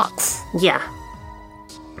a fox. Yeah.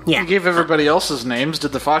 You gave everybody else's names.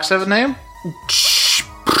 Did the fox have a name?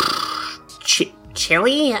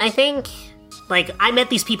 Chili, I think? Like, I met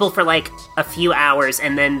these people for like a few hours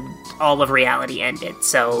and then all of reality ended,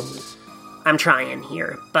 so I'm trying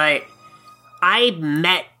here. But I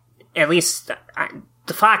met, at least,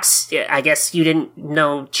 the fox, I guess you didn't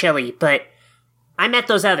know Chili, but I met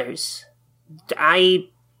those others. I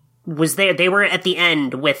was there. They were at the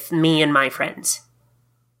end with me and my friends.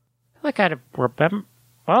 Like I'd remember.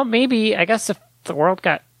 Well, maybe. I guess if the world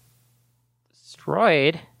got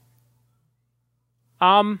destroyed.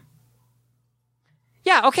 Yeah.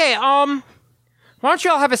 Okay. Why don't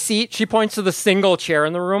you all have a seat? She points to the single chair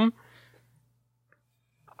in the room.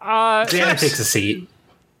 Janet takes a seat.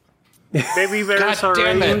 Baby Bear's God damn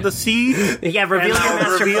already it. in the seat. Yeah, reveal your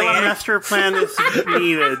master Reveal a plan. master plan is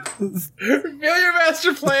needed. Reveal your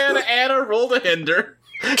master plan. Anna, roll to hinder.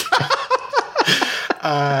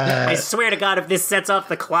 I swear to God, if this sets off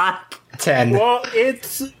the clock. 10. Well,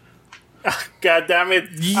 it's... God damn it.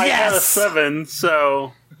 I had a 7,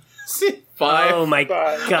 so... 5. Oh my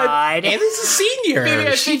God. Anna's a senior.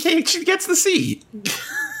 Maybe She gets the seat.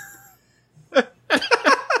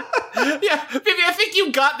 Yeah, maybe I think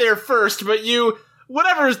you got there first, but you,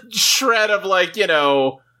 whatever shred of, like, you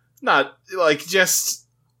know, not, like, just,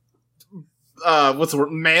 what's the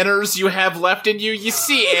word, manners you have left in you, you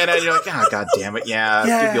see Anna and you're like, ah, god damn it,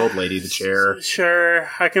 yeah, give the old lady the chair. Sure,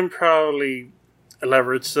 I can probably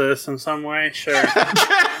leverage this in some way, sure.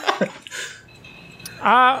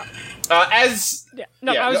 I was Go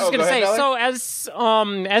just gonna ahead, say. Valerie.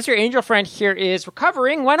 So as your angel friend here is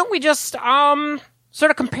recovering, why don't we just sort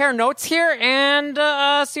of compare notes here and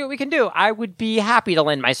see what we can do? I would be happy to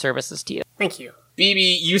lend my services to you. Thank you.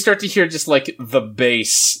 BB, you start to hear just, like, the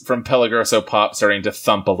bass from Pelagroso Pop starting to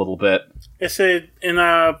thump a little bit. Is it in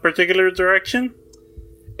a particular direction?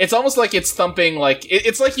 It's almost like it's thumping, like,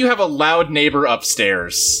 it's like you have a loud neighbor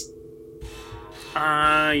upstairs.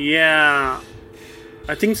 Yeah.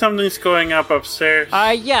 I think something's going up upstairs.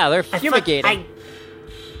 Yeah, they're fumigating.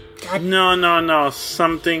 No.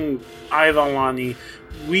 Something Eidolon-y.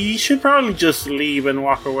 We should probably just leave and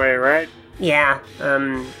walk away, right? Yeah,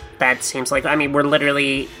 that seems like... I mean, we're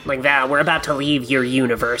literally, like, that. We're about to leave your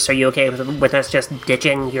universe. Are you okay with us just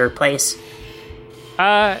ditching your place?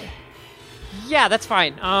 Yeah, that's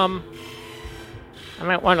fine. I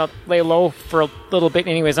might want to lay low for a little bit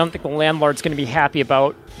anyways. I don't think the landlord's going to be happy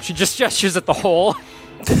about... She just gestures at the hole.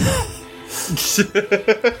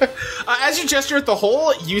 As you gesture at the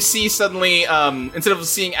hole, you see suddenly, instead of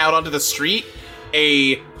seeing out onto the street,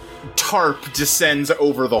 a tarp descends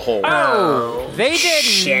over the hole. Oh, they did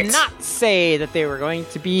shit. not say that they were going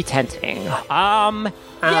to be tenting.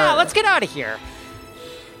 Yeah, let's get out of here.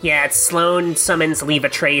 Yeah, Sloane summons Leave a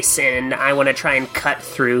Trace, and I want to try and cut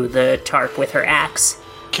through the tarp with her axe.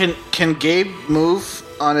 Can Gabe move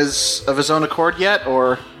of his own accord yet,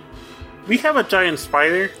 or? We have a giant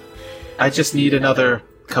spider. I just need another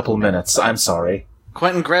couple minutes. I'm sorry.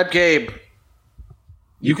 Quentin, grab Gabe.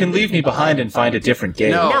 You can leave me behind and find a different game.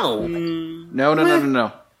 No.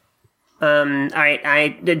 No.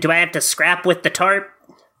 Alright, do I have to scrap with the tarp?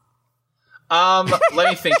 Let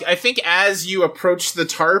me think. I think as you approach the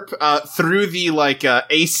tarp, through the,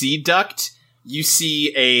 AC duct, you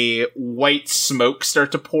see a white smoke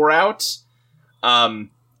start to pour out.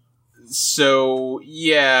 So,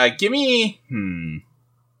 yeah, give me...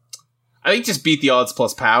 I think just beat the odds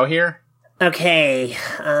plus POW here. Okay,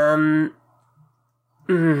 Oh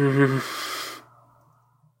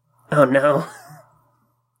no.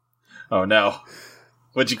 Oh no.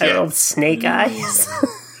 What'd you get? I rolled snake eyes.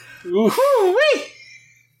 Ooh-wee.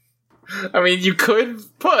 I mean, you could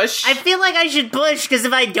push. I feel like I should push, because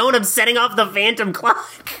if I don't, I'm setting off the phantom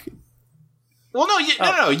clock. Well, no,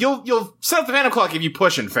 no. You'll set up the phantom clock if you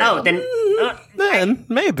push and fail. Oh, then... Then,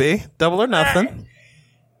 maybe. Double or nothing.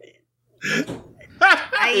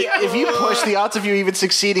 If you push, the odds of you even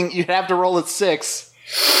succeeding, you'd have to roll at 6.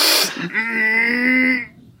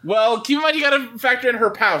 Well, keep in mind you gotta factor in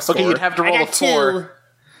her POW score. Okay, you'd have to roll a 4. 2.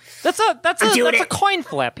 That's a coin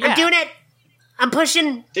flip. Yeah. I'm doing it. I'm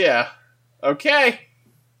pushing. Yeah. Okay.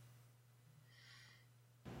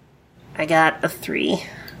 I got a 3.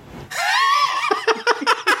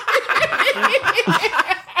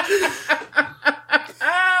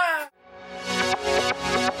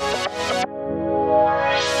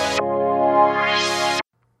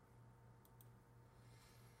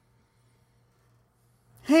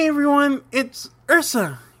 Hey everyone, it's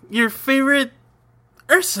Ursa, your favorite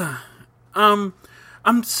Ursa. I'm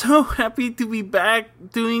so happy to be back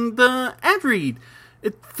doing the ad read.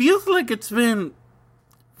 It feels like it's been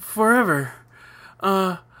forever.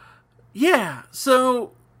 Yeah,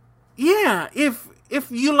 so, yeah, if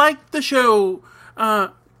you like the show,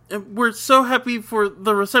 we're so happy for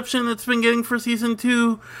the reception it's been getting for season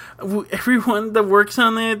 2. Everyone that works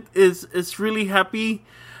on it is really happy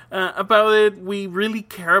about it. We really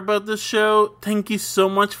care about this show. Thank you so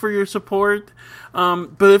much for your support.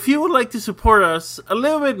 But if you would like to support us a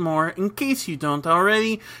little bit more, in case you don't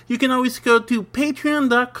already, you can always go to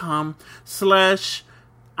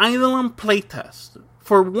patreon.com/EidolonPlaytest.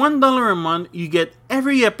 For $1 a month, you get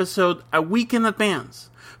every episode a week in advance.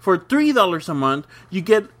 For $3 a month, you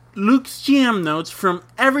get Luke's GM notes from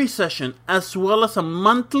every session, as well as a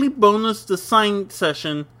monthly bonus design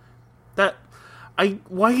session that...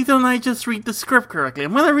 Why don't I just read the script correctly?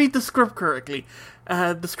 I'm gonna read the script correctly.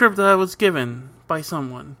 The script that I was given by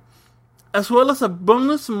someone. As well as a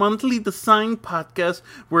bonus monthly design podcast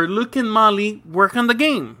where Luke and Molly work on the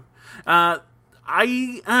game. I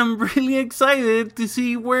am really excited to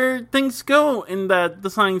see where things go in that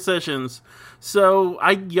design sessions. So,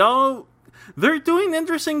 they're doing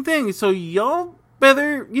interesting things, so y'all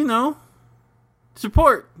better,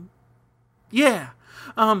 support. Yeah.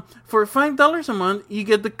 For $5 a month, you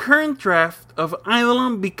get the current draft of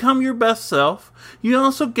Eidolon Become Your Best Self. You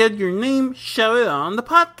also get your name shouted out on the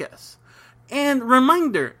podcast. And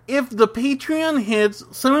reminder, if the Patreon hits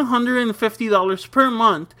 $750 per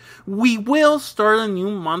month, we will start a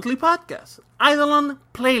new monthly podcast, Eidolon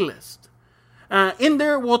Playlist. In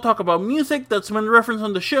there, we'll talk about music that's been referenced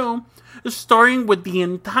on the show, starting with the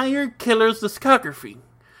entire Killer's discography.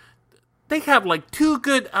 They have 2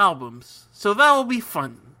 good albums, so that will be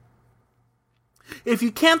fun. If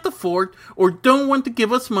you can't afford or don't want to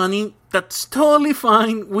give us money, that's totally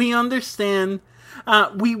fine. We understand.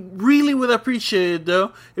 We really would appreciate it,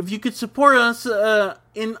 though, if you could support us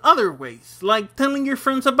in other ways, like telling your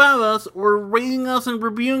friends about us or rating us and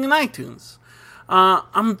reviewing in iTunes.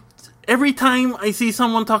 Every time I see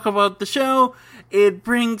someone talk about the show, it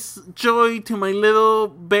brings joy to my little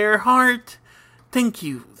bear heart. Thank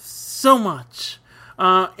you so much.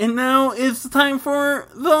 And now it's the time for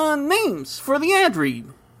the names for the ad read.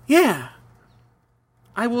 Yeah.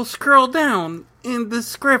 I will scroll down in the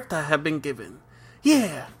script I have been given.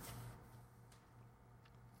 Yeah.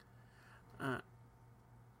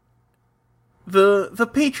 The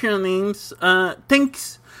Patreon names,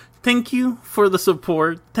 thank you for the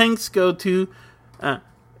support. Thanks go to,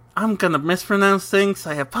 I'm gonna mispronounce things,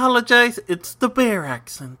 I apologize, it's the bear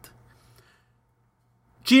accent.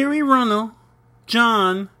 Jerry Runnell,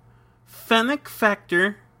 John, Fennec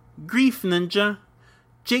Factor, Grief Ninja,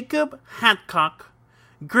 Jacob Hadcock,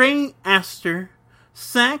 Gray Aster,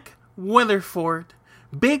 Zach Weatherford,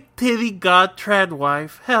 Big Titty God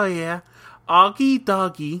Tradwife, hell yeah, Augie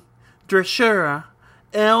Doggy, Drashura,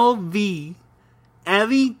 LV,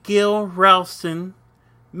 Addie Gill Ralston,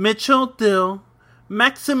 Mitchell Dill,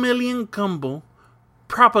 Maximilian Gumble,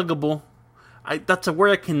 Propagable, that's a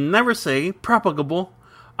word I can never say, Propagable,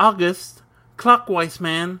 August, Clockwise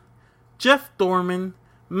Man, Jeff Dorman,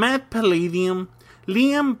 Matt Palladium,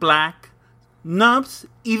 Liam Black, Nubs,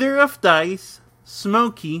 Either of Dice,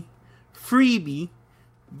 Smokey, Freebie,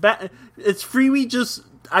 it's Freebie, just,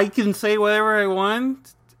 I can say whatever I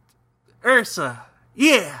want, Ursa,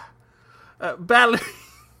 yeah, Valerie,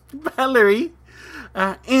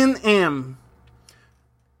 NM.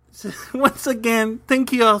 So, once again,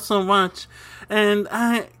 thank you all so much, and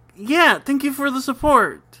thank you for the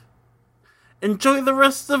support. Enjoy the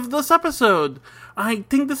rest of this episode. I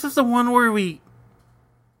think this is the one where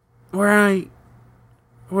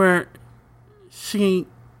she,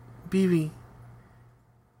 BB,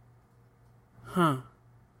 huh?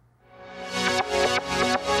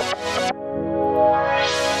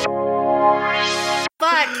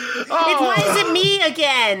 Fuck! Why is it me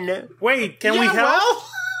again? Wait, can we help?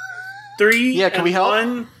 3 Yeah, can we help?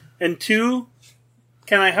 1 and 2.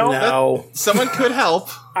 Can I help? No. Someone could help.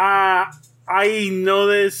 I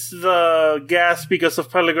noticed the gas because of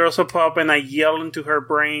Peligroso Pop, and I yelled into her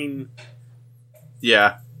brain.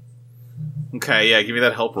 Yeah. Okay, yeah, give me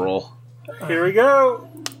that help roll. Here we go.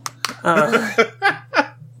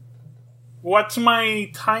 What's my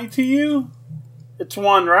tie to you? It's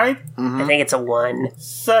 1, right? I think it's a 1.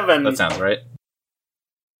 7. That sounds right.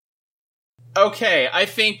 Okay, I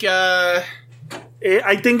think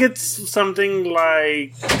it's something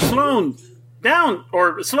like Sloan down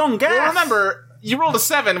or Sloan gas. Well, remember, you rolled a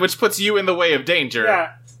 7, which puts you in the way of danger.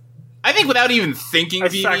 Yeah. I think without even thinking,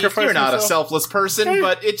 Vivi, you're not a selfless person,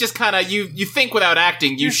 but it just kind of, you think without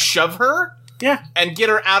acting, you shove her and get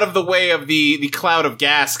her out of the way of the cloud of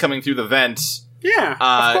gas coming through the vent. Yeah,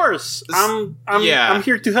 of course. I'm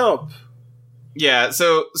here to help. Yeah,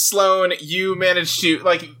 so Sloan, you managed to,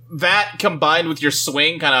 like, that combined with your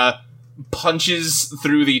swing kind of punches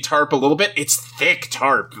through the tarp a little bit. It's thick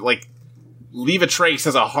tarp. Like, Leave a Trace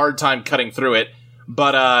has a hard time cutting through it.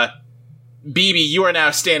 But, BB, you are now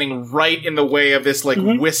standing right in the way of this, like,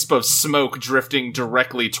 wisp of smoke drifting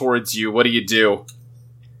directly towards you. What do you do?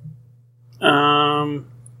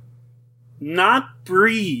 Not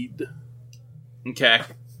breathe. Okay.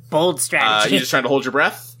 Bold strategy. You just trying to hold your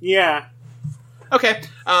breath? Yeah. Okay.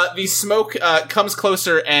 The smoke comes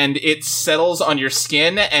closer and it settles on your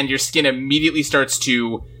skin, and your skin immediately starts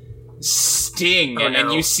to sting. Oh, no.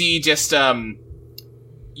 And you see just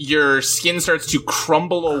your skin starts to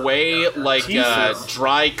crumble away like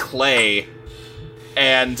dry clay.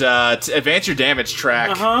 And to advance your damage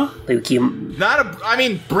track, Luke,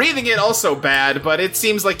 breathing it also bad, but it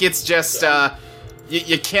seems like it's just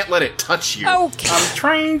you can't let it touch you. Okay. I'm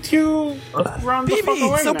trying to run the fuck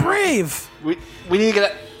away so now. brave. We need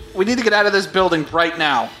to get out of this building right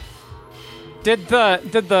now. Did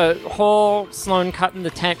the whole Sloan cut in the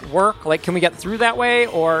tent work? Like, can we get through that way,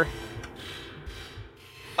 or?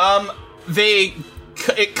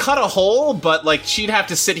 It cut a hole, but, like, she'd have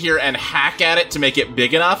to sit here and hack at it to make it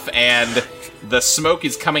big enough, and the smoke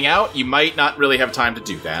is coming out. You might not really have time to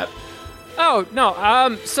do that. Oh, no,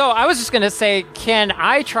 so I was just gonna say, can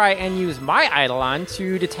I try and use my Eidolon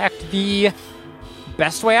to detect the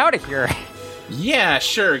best way out of here? Yeah,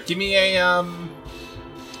 sure. Give me a,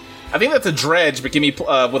 I think that's a dredge, but give me, with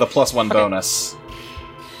a +1 bonus.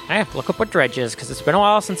 I have to look up what dredge is, because it's been a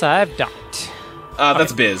while since I've done it.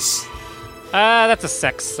 That's Biz. That's a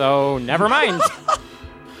 6, so never mind.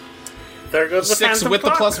 There goes the 6 with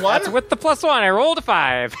the clock. +1? That's with the +1. I rolled a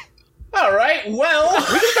 5. All right, well...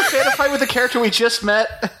 We get to fan a fight with the character we just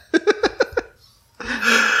met.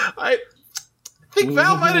 I think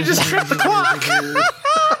Val might have just tripped the clock.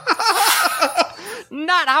 No!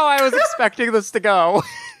 not how I was expecting this to go.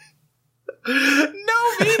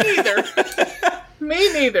 No, me neither.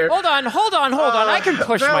 Me neither. Hold on. I can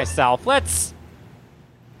push myself. Let's...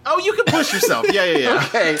 Oh, you can push yourself. Yeah.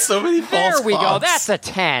 Okay. So many false There we go. prompts. That's a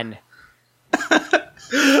 10.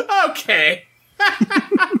 Okay.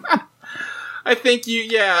 I think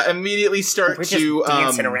you, immediately start We're to just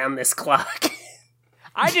dancing around this clock.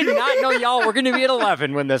 I did not know y'all were going to be at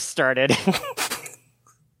 11 when this started.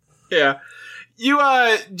 Yeah. You,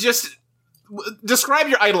 just describe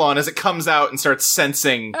your Eidolon as it comes out and starts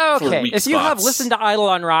sensing for Okay, weak if you have spots. listened to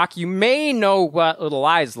Eidolon Rock, you may know what Little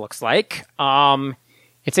Eyes looks like.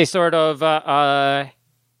 It's a sort of,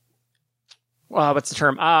 what's the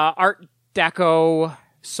term? Art Deco,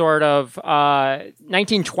 sort of,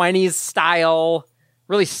 1920s style,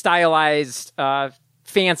 really stylized,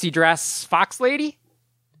 fancy dress fox lady.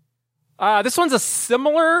 This one's a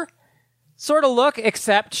similar sort of look,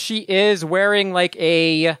 except she is wearing like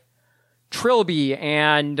a trilby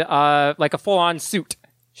and like a full-on suit.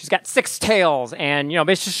 She's got 6 tails, and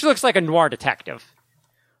basically she looks like a noir detective.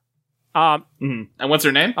 And what's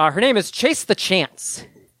her name? Her name is Chase the Chance.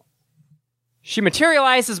 She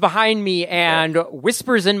materializes behind me and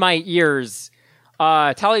whispers in my ears,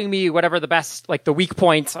 telling me whatever the best, like the weak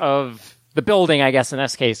points of the building, I guess in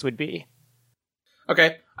this case, would be.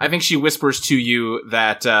 Okay. I think she whispers to you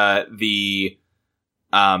that the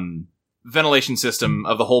ventilation system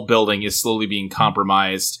of the whole building is slowly being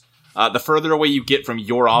compromised. The further away you get from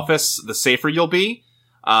your office, the safer you'll be.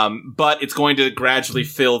 But it's going to gradually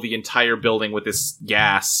fill the entire building with this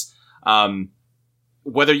gas.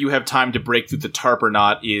 Whether you have time to break through the tarp or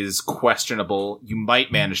not is questionable. You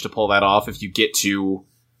might manage to pull that off if you get to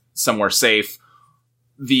somewhere safe.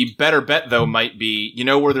 The better bet, though, might be,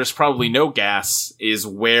 where there's probably no gas is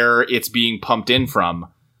where it's being pumped in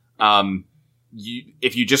from.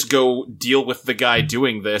 If you just go deal with the guy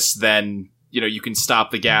doing this, then, you can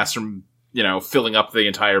stop the gas from, filling up the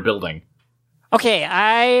entire building. Okay,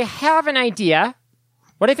 I have an idea.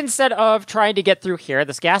 What if instead of trying to get through here,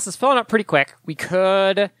 this gas is filling up pretty quick, we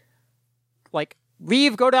could,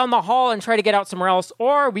 leave, go down the hall, and try to get out somewhere else,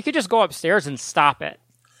 or we could just go upstairs and stop it.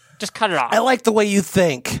 Just cut it off. I like the way you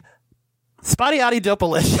think. Spotty-oddy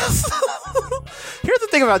dopalicious. Here's the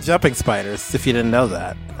thing about jumping spiders, if you didn't know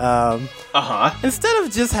that. Instead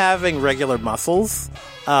of just having regular muscles,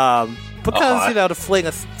 because, to fling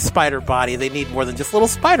a spider body, they need more than just little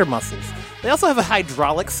spider muscles. They also have a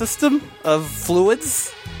hydraulic system of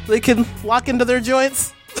fluids they can lock into their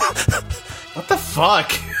joints. What the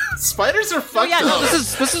fuck? Spiders are fucked up. No,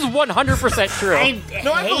 this is 100% true.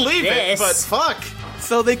 I believe it, but fuck.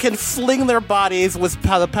 So they can fling their bodies with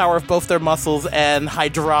the power of both their muscles and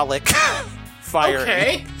hydraulic firing.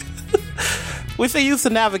 Okay. Which they use to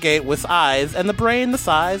navigate with eyes and the brain the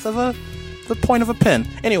size of the point of a pin.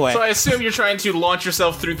 Anyway. So I assume you're trying to launch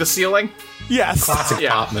yourself through the ceiling? Yes. Classic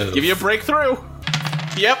pop move. Give you a breakthrough.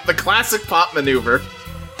 Yep, the classic pop maneuver.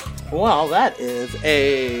 Well, that is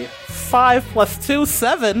a 5 plus 2,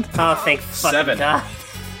 7. Oh, thank fucking 7. God.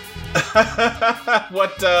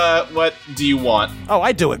 What do you want? Oh,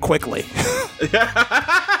 I do it quickly.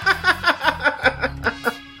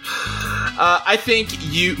 I think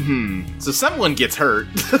you... So someone gets hurt.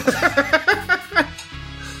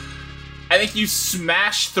 I think you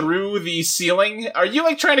smash through the ceiling. Are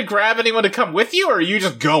you, trying to grab anyone to come with you, or are you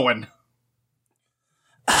just going?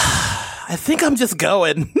 I think I'm just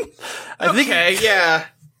going. Yeah.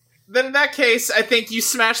 Then in that case, I think you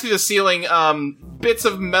smash through the ceiling, bits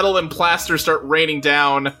of metal and plaster start raining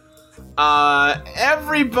down.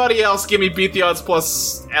 Everybody else give me beat the odds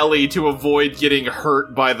plus Ellie to avoid getting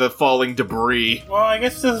hurt by the falling debris. Well, I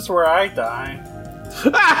guess this is where I die.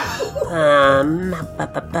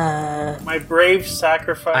 My brave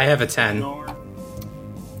sacrifice. I have a 10.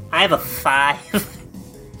 I have a 5.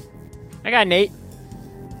 I got an 8.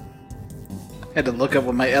 Had to look up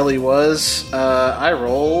what my Ellie was. I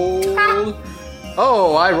rolled...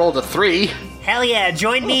 I rolled a 3. Hell yeah,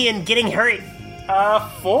 join me in getting hurt.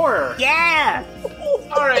 4. Yeah!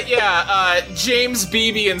 Alright, James,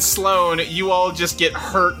 BB, and Sloan, you all just get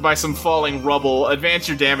hurt by some falling rubble. Advance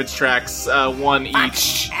your damage tracks, 1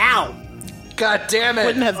 each. Ow! God damn it!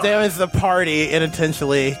 Quentin has damaged the party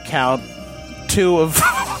unintentionally. Count 2 of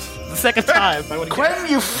the second time. Quentin,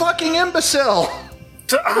 you fucking imbecile!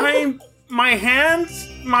 My hands?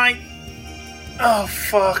 Oh,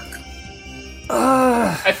 fuck.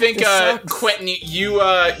 I think, Quentin, you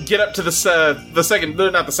get up to the second,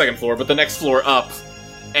 not the second floor, but the next floor up,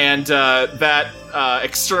 and that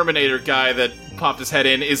exterminator guy that popped his head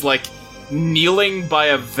in is, kneeling by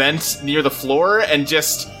a vent near the floor, and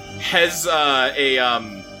just has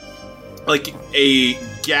like a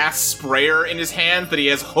gas sprayer in his hand that he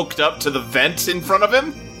has hooked up to the vent in front of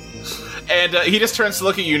him. And he just turns to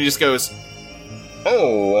look at you and he just goes,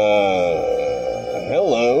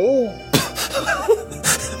 Hello?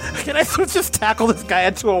 Can I just tackle this guy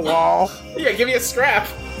into a wall? yeah, give me a strap.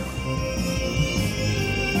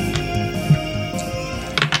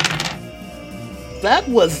 That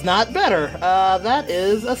was not better. That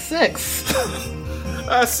is a 6.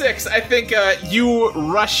 6. I think you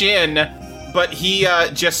rush in, but he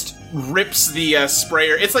just rips the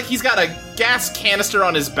sprayer. It's like he's got a gas canister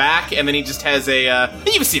on his back, and then he just has a...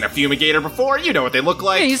 you've seen a fumigator before. You know what they look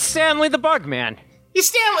like. Hey, he's Stanley the Bug Man. He's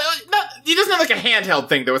Stanley. He doesn't have like a handheld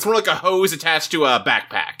thing, though. It's more like a hose attached to a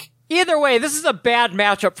backpack. Either way, this is a bad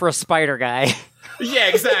matchup for a spider guy. Yeah,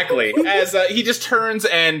 exactly. As he just turns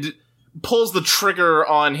and pulls the trigger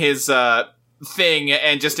on his thing,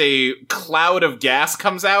 and just a cloud of gas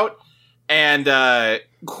comes out, and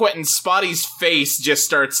Quentin Spotty's face just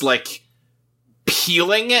starts like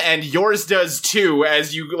peeling, and yours does too,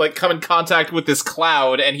 as you like come in contact with this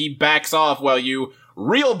cloud, and he backs off while you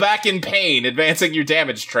reel back in pain, advancing your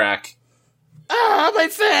damage track. Ah, my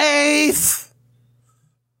face!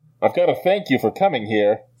 I've got to thank you for coming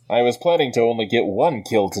here. I was planning to only get 1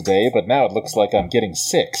 kill today, but now it looks like I'm getting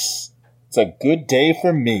 6. It's a good day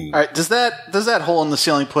for me. All right, does that hole in the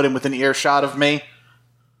ceiling put him within earshot of me?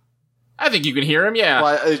 I think you can hear him, yeah.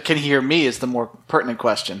 Well, can he hear me is the more pertinent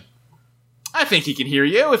question. I think he can hear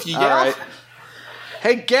you if you yell. All right.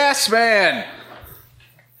 Hey, Gas Man!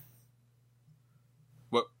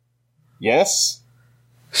 What? Yes?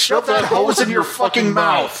 Shove that hose in your fucking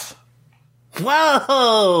mouth!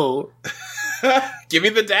 Whoa! Give me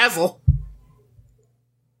the dazzle.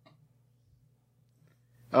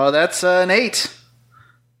 Oh, that's an 8.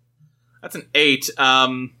 That's an 8.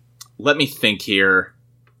 Let me think here.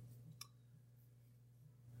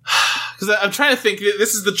 Because I'm trying to think.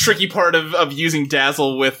 This is the tricky part of using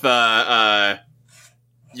dazzle with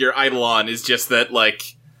your Eidolon, is just that,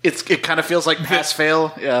 like... It kind of feels like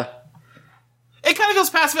pass-fail, yeah. It kind of feels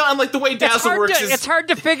pass-fail, and like the way dazzle works is... It's hard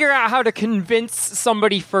to figure out how to convince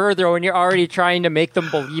somebody further when you're already trying to make them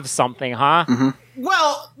believe something, huh? Mm-hmm.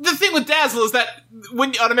 Well, the thing with dazzle is that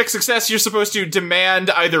when on a mixed success, you're supposed to demand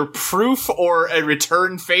either proof or a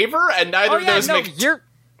return favor, and neither of those make...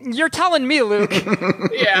 You're telling me, Luke.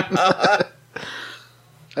 Yeah.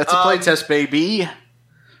 That's a playtest, baby.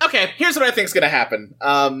 Okay, here's what I think's gonna happen.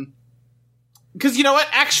 Because you know what?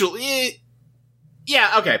 Actually...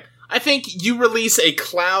 yeah, okay. I think you release a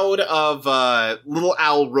cloud of little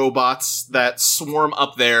owl robots that swarm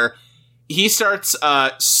up there. He starts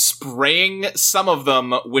spraying some of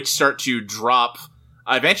them, which start to drop.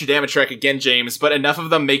 Advance your damage track again, James, but enough of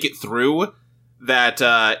them make it through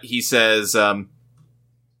that he says,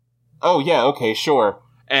 oh yeah, okay, sure.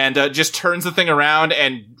 And just turns the thing around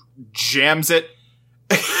and jams it.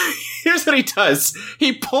 Here's what he does.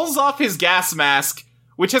 He pulls off his gas mask,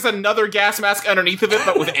 which has another gas mask underneath of it,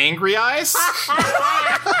 but with angry eyes.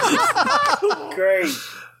 Great.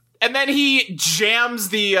 And then he jams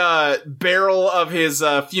the barrel of his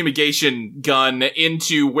fumigation gun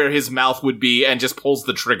into where his mouth would be and just pulls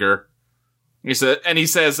the trigger. He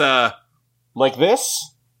says, like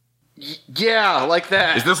this? Yeah, like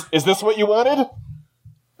that. Is this what you wanted?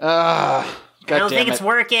 I don't think it's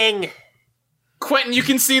working. Quentin, you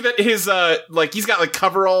can see that his he's got like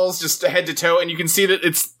coveralls just head to toe, and you can see that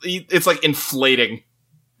it's like inflating.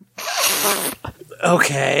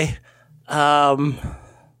 Okay.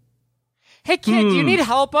 Hey, kid, do you need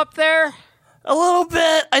help up there? A little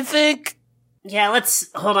bit, I think. Yeah,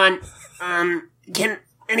 hold on. Can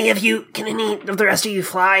any of the rest of you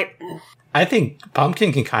fly? I think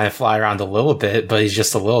Pumpkin can kind of fly around a little bit, but he's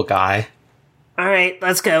just a little guy. Alright,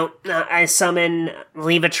 let's go. I summon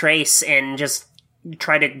Leave a Trace and just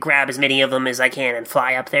try to grab as many of them as I can and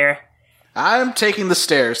fly up there. I'm taking the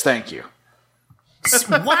stairs, thank you.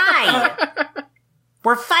 Why?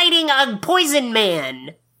 We're fighting a poison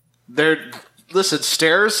man. Listen,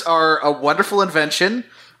 stairs are a wonderful invention.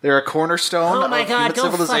 They're a cornerstone Oh my of god, human go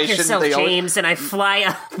civilization. fuck yourself, They always- James, and I fly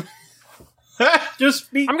up.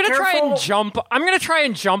 Just be I'm gonna careful. try and jump. I'm gonna try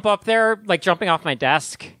and jump up there, like jumping off my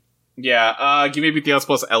desk. Yeah, give me everything else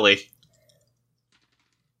plus Ellie.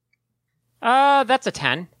 That's a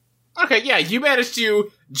 10. Okay, yeah, you managed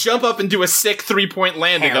to jump up and do a sick 3-point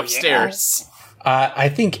landing Hell upstairs. I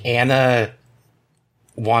think Anna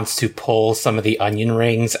wants to pull some of the onion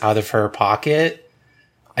rings out of her pocket.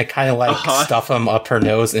 I kind of stuff them up her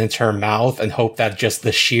nose and into her mouth and hope that just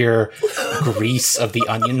the sheer grease of the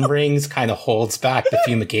onion rings kind of holds back the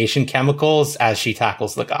fumigation chemicals as she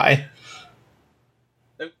tackles the guy.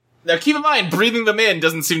 Now, keep in mind, breathing them in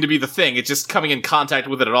doesn't seem to be the thing. It's just coming in contact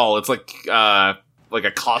with it at all. It's like a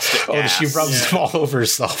caustic And gas. she rubs them all over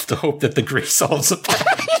herself to hope that the grease all apart.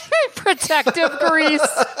 Protective grease.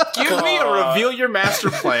 Give me a reveal your master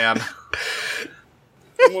plan.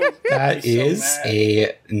 That is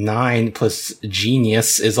a 9 plus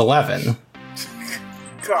genius is 11.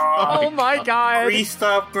 God. Oh my god. Greased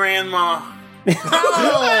up grandma.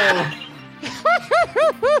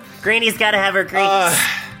 Granny's gotta have her grease.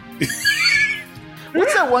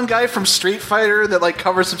 What's that one guy from Street Fighter that like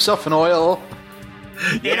covers himself in oil?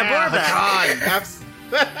 Anna Borba.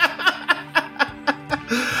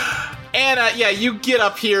 And you get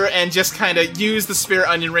up here and just kind of use the spare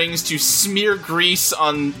onion rings to smear grease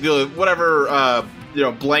on the whatever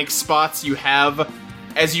blank spots you have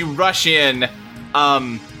as you rush in.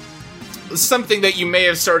 Something that you may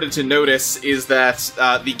have started to notice is that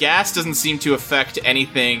the gas doesn't seem to affect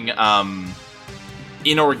anything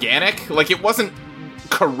inorganic. Like, it wasn't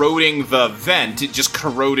corroding the vent, it just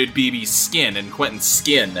corroded BB's skin and Quentin's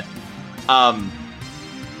skin.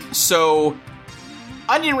 So,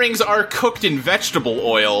 onion rings are cooked in vegetable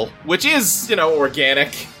oil, which is,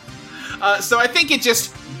 organic. So I think it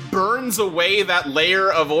just burns away that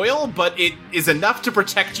layer of oil, but it is enough to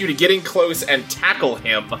protect you to getting close and tackle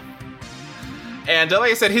him. And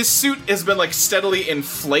like I said, his suit has been steadily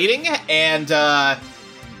inflating, and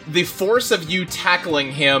the force of you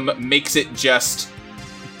tackling him makes it just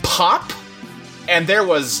pop, and there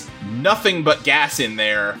was nothing but gas in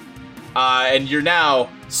there. And you're now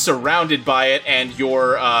surrounded by it, and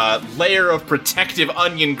your layer of protective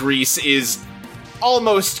onion grease is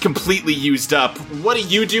almost completely used up. What do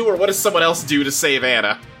you do, or what does someone else do to save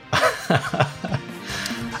Anna?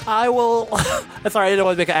 I will. Sorry, I didn't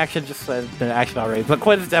want to make an action. Just an action already. But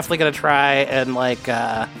Quinn's definitely gonna try and let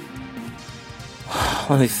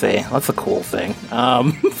me see. What's a cool thing?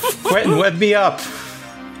 Quentin, web me up.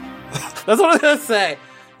 That's what I was gonna say.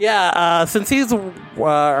 Yeah. Since he's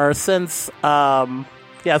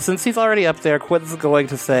already up there, Quinn's going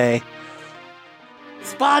to say,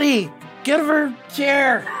 "Spotty, get her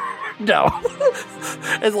chair." No,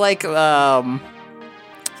 it's like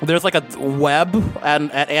there's like a web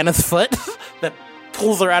at Anna's foot that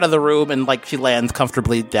pulls her out of the room, and she lands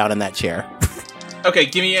comfortably down in that chair. Okay,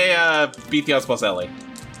 give me a beat the odds plus LA.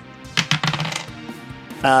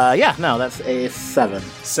 That's a 7.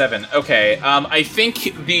 7. Okay. I think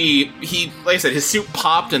like I said, his suit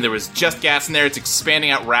popped and there was just gas in there. It's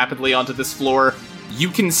expanding out rapidly onto this floor. You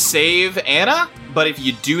can save Anna, but if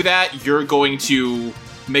you do that, you're going to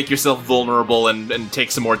make yourself vulnerable and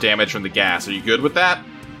take some more damage from the gas. Are you good with that?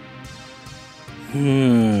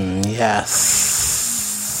 Yes.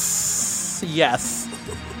 Yes.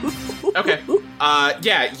 Okay.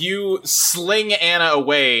 You sling Anna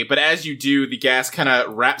away, but as you do, the gas kind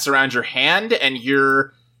of wraps around your hand, and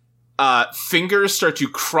your fingers start to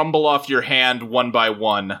crumble off your hand one by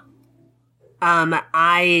one.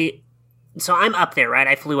 So I'm up there, right?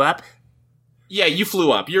 I flew up? Yeah, you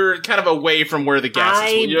flew up. You're kind of away from where the gas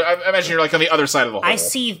is. I imagine you're on the other side of the hole. I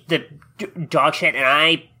see the dog shit, and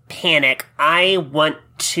I panic. I want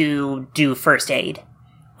to do first aid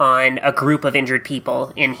on a group of injured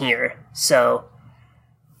people in here, so...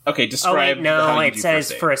 Okay, describe no, how you it do says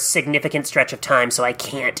first aid. for a significant stretch of time, so I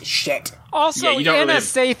can't shit. Also, you don't in really a have-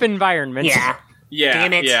 safe environment. Yeah. Yeah,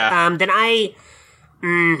 Damn it. yeah. Then I...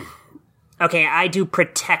 okay, I do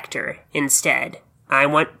Protector instead. I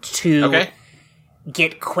want to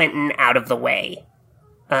get Quentin out of the way.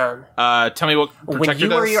 Tell me what When Protector you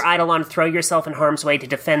does. or your Eidolon throw yourself in harm's way to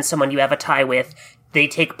defend someone you have a tie with, they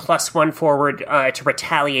take +1 forward to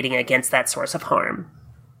retaliating against that source of harm.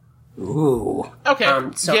 Ooh. Okay.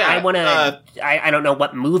 So I want to... I don't know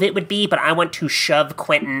what move it would be, but I want to shove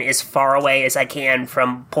Quentin as far away as I can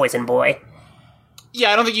from Poison Boy.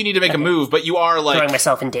 Yeah, I don't think you need to make a move, but you are Throwing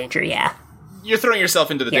myself in danger, yeah. You're throwing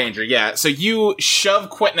yourself into the danger, yeah. So you shove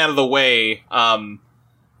Quentin out of the way, and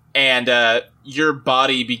your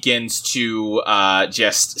body begins to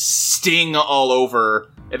just sting all over.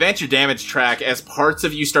 Advance your damage track as parts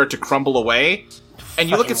of you start to crumble away. And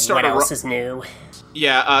you look at What else is new?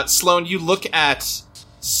 Yeah, Sloan, you look at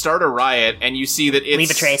Start a Riot, and you see that it's... Leave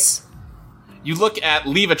a trace. You look at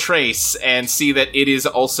Leave a Trace, and see that it is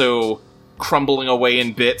also crumbling away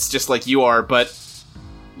in bits, just like you are, but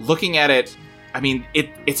looking at it, I mean,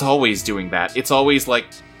 it's always doing that. It's always,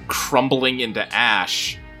 crumbling into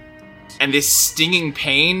ash. And this stinging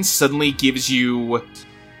pain suddenly gives you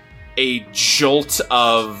a jolt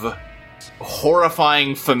of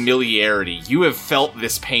horrifying familiarity. You have felt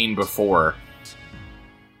this pain before.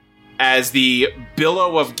 as the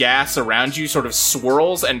billow of gas around you sort of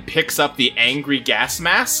swirls and picks up the angry gas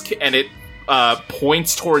mask, and it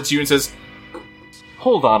points towards you and says,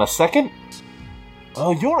 Hold on a second.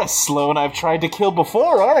 Oh, you're a Sloan I've tried to kill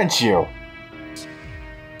before, aren't you?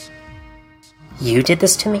 You did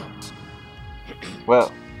this to me?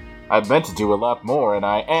 Well, I meant to do a lot more, and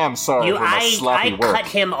I am sorry for my sloppy I work. cut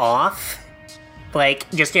him off, like,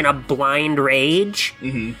 just in a blind rage.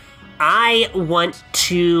 mm-hmm. I want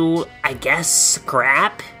to, I guess,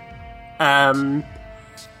 scrap.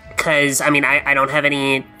 Cause, I mean, I don't have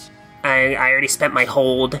any... I already spent my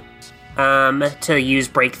hold, to use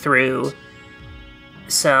Breakthrough.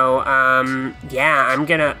 So, yeah, I'm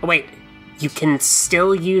gonna... Wait, you can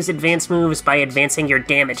still use advanced moves by advancing your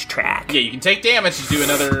damage track. Yeah, you can take damage to do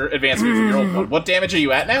another advanced move from your old one. What damage are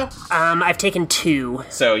you at now? I've taken 2.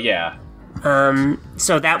 So, yeah.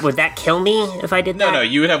 So would that kill me if I did that? No,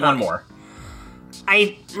 you would have one more.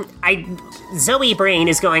 Zoe Brain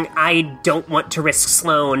is going, I don't want to risk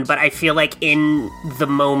Sloan, but I feel like in the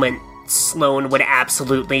moment, Sloan would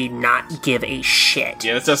absolutely not give a shit.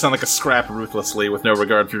 Yeah, this does sound like a scrap ruthlessly with no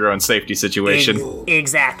regard for your own safety situation.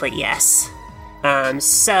 Exactly, yes.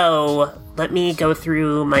 So, let me go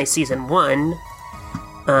through my Season 1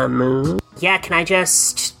 move. Yeah, can I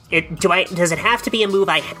just... Does it have to be a move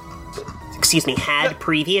I had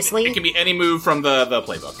previously? It can be any move from the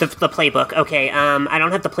playbook. The playbook, okay. I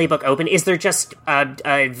don't have the playbook open. Is there just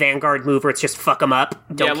a Vanguard move where it's just fuck them up?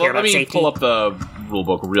 Don't care about safety? Let me pull up the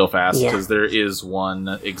rulebook real fast, Yeah. because there is one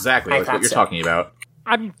exactly like what you're talking about.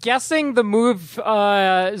 I'm guessing the move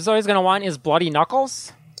Zoe's gonna want is Bloody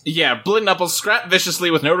Knuckles. Yeah, Bloody Knuckles, scrap viciously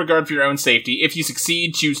with no regard for your own safety. If you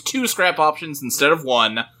succeed, choose 2 scrap options instead of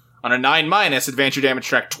 1. On a 9-, advance your damage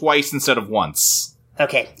track twice instead of once.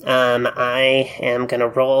 Okay, I am gonna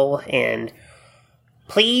roll, and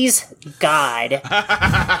please, God.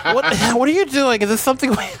 What are you doing? Is this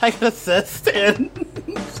something I can assist in?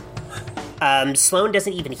 Sloan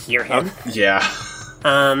doesn't even hear him. Yeah.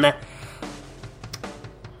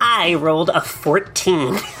 I rolled a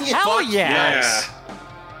 14. Hell yeah!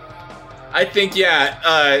 I think,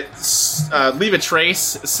 Leave a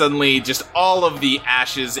Trace, suddenly just all of the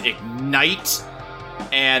ashes ignite,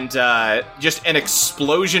 and just an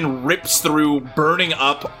explosion rips through, burning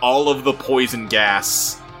up all of the poison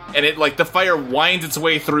gas. And the fire winds its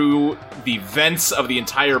way through the vents of the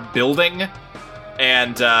entire building,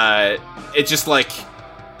 and it just,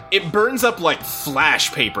 it burns up like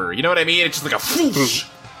flash paper, you know what I mean? It's just like a whoosh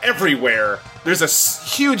everywhere. There's a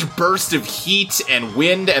huge burst of heat and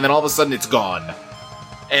wind, and then all of a sudden it's gone.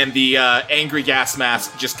 And the angry gas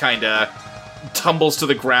mask just kinda tumbles to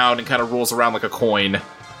the ground and kind of rolls around like a coin.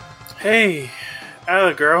 Hey,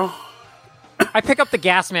 girl. I pick up the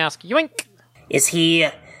gas mask. Yoink! Is he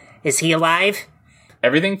alive?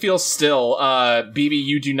 Everything feels still. BB,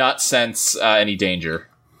 you do not sense any danger.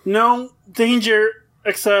 No danger,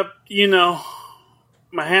 except,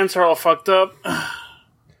 my hands are all fucked up.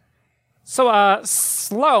 So,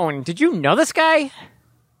 Sloan, did you know this guy?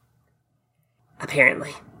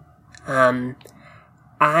 Apparently. I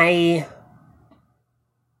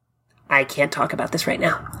can't talk about this right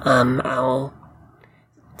now.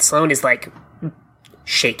 Sloan is,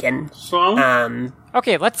 shaken. Sloan?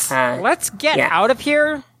 Okay, let's get out of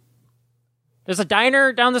here. There's a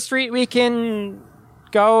diner down the street we can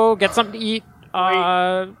go get something to eat.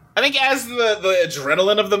 I think as the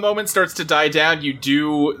adrenaline of the moment starts to die down, you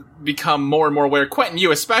do become more and more aware. Quentin,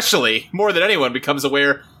 you especially, more than anyone, becomes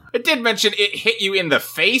aware. I did mention it hit you in the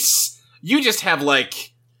face. You just have,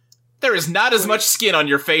 there is not as much skin on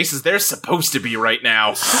your face as there's supposed to be right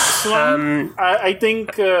now. I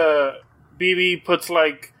think BB puts,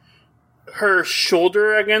 her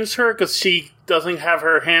shoulder against her because she doesn't have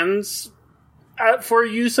her hands for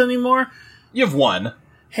use anymore. You have one.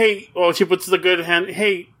 Hey, she puts the good hand.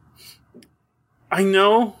 Hey, I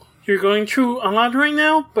know you're going through a lot right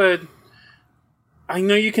now, but I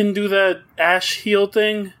know you can do that ash heal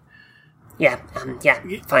thing. Yeah,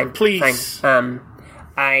 fine. Please. Fine.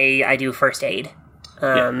 I do first aid.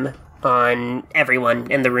 On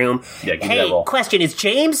everyone in the room. Yeah, give me that roll. Question, is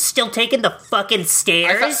James still taking the fucking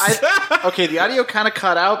stairs? Okay, the audio kind of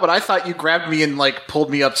cut out, but I thought you grabbed me and, pulled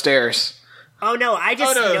me upstairs. Oh no,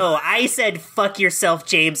 I said fuck yourself,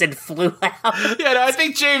 James, and flew out. Yeah, no, I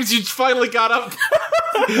think, James, you finally got up,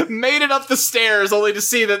 made it up the stairs, only to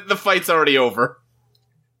see that the fight's already over.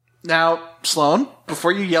 Now, Sloan,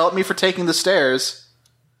 before you yell at me for taking the stairs...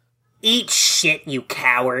 Eat shit, you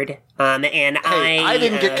coward. I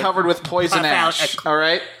didn't get covered with poison ash,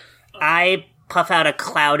 alright? I puff out a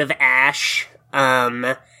cloud of ash,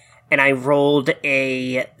 and I rolled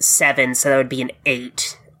a 7, so that would be an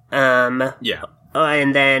 8. Yeah.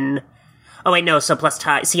 And then... Oh, wait, no, so plus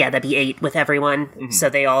tie. So yeah, that'd be 8 with everyone. Mm-hmm. So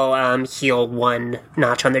they all heal 1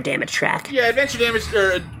 notch on their damage track. Yeah, advance your damage,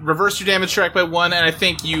 or reverse your damage track by 1, and I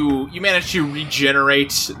think you managed to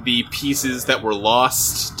regenerate the pieces that were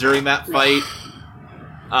lost during that fight.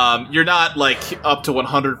 You're not, up to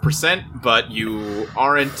 100%, but you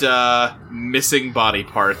aren't, missing body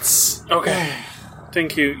parts. Okay.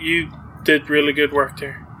 Thank you. You did really good work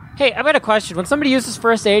there. Hey, I've got a question. When somebody uses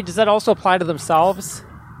first aid, does that also apply to themselves?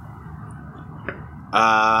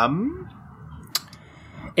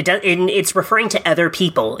 It does. It's referring to other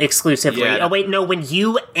people exclusively. Yeah. Oh wait, no. When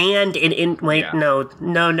you and wait, Yeah. no,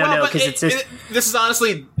 because it's just. This is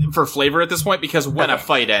honestly for flavor at this point, because when a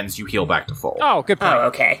fight ends, you heal back to full. Oh, good point. Oh,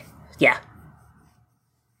 okay. Yeah.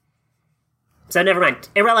 So never mind.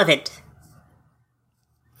 Irrelevant.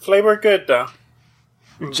 Flavor good, though.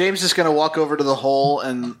 James is going to walk over to the hole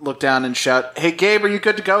and look down and shout, "Hey, Gabe, are you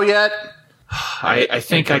good to go yet?" I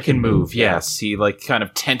think I can move, yes. He kind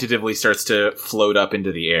of tentatively starts to float up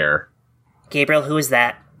into the air. Gabriel, who is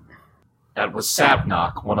that? That was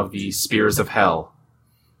Sabnok, one of the Spears of Hell.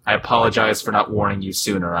 I apologize for not warning you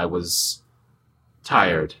sooner. I was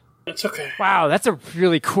tired. It's okay. Wow, that's a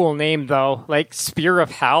really cool name, though. Spear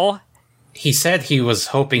of Hell? He said he was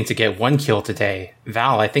hoping to get 1 kill today.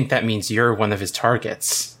 Val, I think that means you're one of his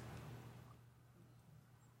targets.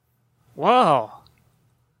 Whoa.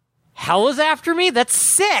 Hell is after me? That's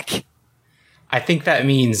sick! I think that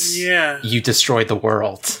means you destroyed the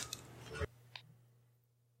world.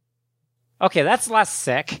 Okay, that's less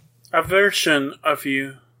sick. A version of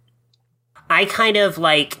you. I kind of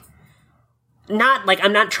not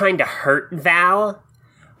I'm not trying to hurt Val,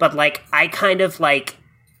 but I kind of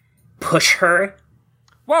push her.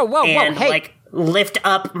 Whoa, and hey. Lift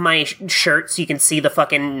up my shirt so you can see the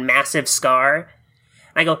fucking massive scar.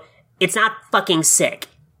 I go, it's not fucking sick.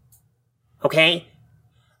 Okay?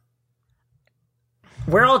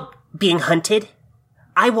 We're all being hunted.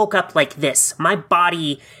 I woke up like this. My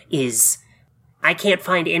body is... I can't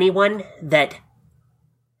find anyone that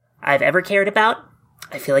I've ever cared about.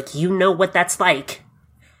 I feel like you know what that's like.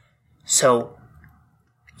 So,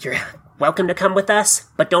 you're welcome to come with us,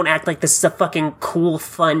 but don't act like this is a fucking cool,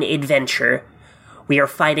 fun adventure. We are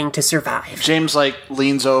fighting to survive. James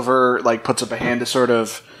leans over, puts up a hand to sort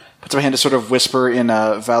of whisper in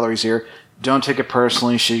Valerie's ear. Don't take it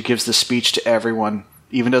personally. She gives the speech to everyone.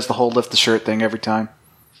 Even does the whole lift the shirt thing every time.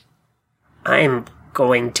 I'm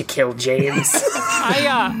going to kill James.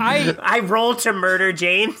 I roll to murder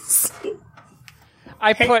James.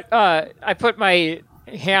 I put my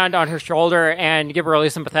hand on her shoulder and give her a really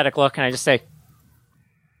sympathetic look, and I just say,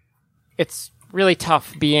 "It's really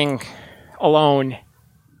tough being alone,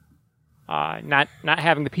 not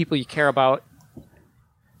having the people you care about,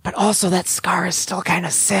 but also that scar is still kind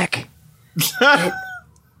of sick."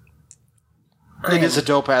 It is a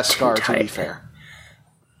dope-ass scar, to be fair.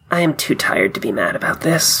 I am too tired to be mad about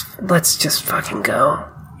this. Let's just fucking go.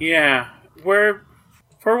 Yeah, for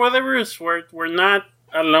whatever it's worth, we're not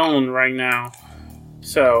alone right now.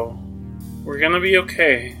 So, we're gonna be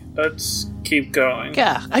okay. Let's keep going.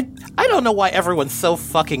 Yeah, I don't know why everyone's so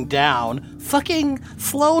fucking down. Fucking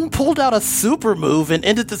Sloan pulled out a super move and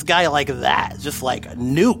ended this guy like that. Just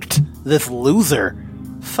nuked this loser.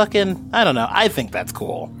 Fucking, I don't know. I think that's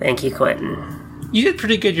cool. Thank you, Quentin. You did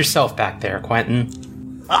pretty good yourself back there, Quentin.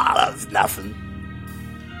 That was nothing.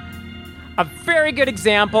 A very good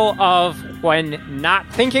example of when not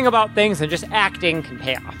thinking about things and just acting can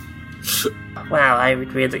pay off. Wow, I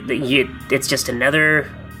really... it's just another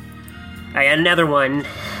one.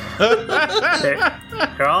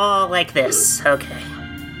 They're all like this. Okay.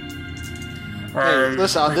 Hey,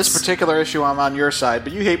 listen, on this particular issue, I'm on your side,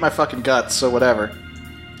 but you hate my fucking guts, so whatever.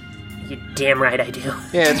 You're damn right I do.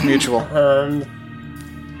 Yeah, it's mutual.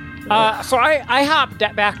 So I hop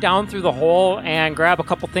back down through the hole and grab a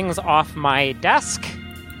couple things off my desk.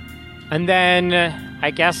 And then,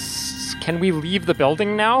 I guess, can we leave the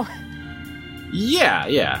building now?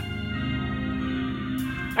 Yeah.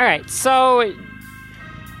 Alright, so...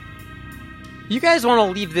 You guys want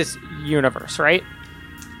to leave this universe, right?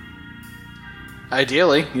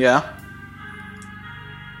 Ideally, yeah.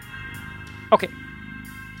 Okay.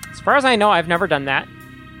 As far as I know, I've never done that.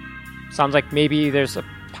 Sounds like maybe there's a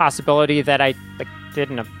possibility that I did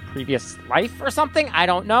in a previous life or something. I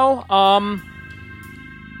don't know.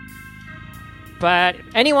 But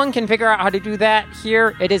anyone can figure out how to do that.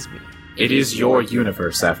 Here, it is me. It is your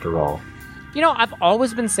universe, after all. You know, I've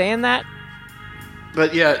always been saying that.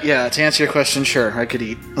 But yeah, to answer your question, sure, I could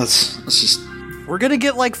eat. Let's just... We're gonna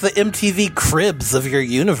get the MTV Cribs of your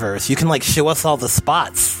universe. You can show us all the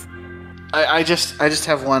spots. I just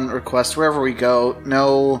have one request. Wherever we go,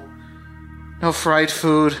 no fried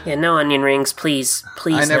food. Yeah, no onion rings, please.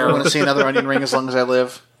 Please, I never no. want to see another onion ring as long as I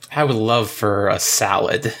live. I would love for a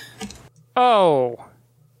salad. Okay.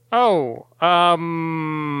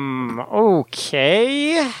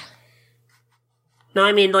 No,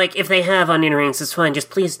 I mean, like, if they have onion rings, it's fine. Just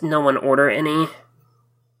please, no one order any.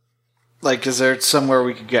 Like, is there somewhere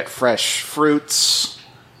we could get fresh fruits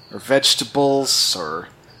or vegetables or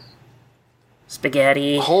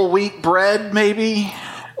spaghetti, whole wheat bread, maybe?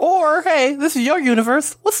 Or, hey, this is your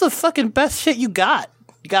universe. What's the fucking best shit you got?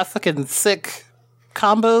 You got fucking sick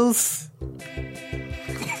combos?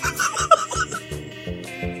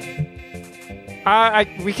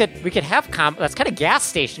 We could have that's kind of gas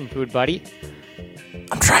station food, buddy.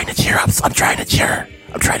 I'm trying to cheer up big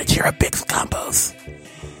combos.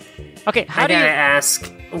 Okay, I gotta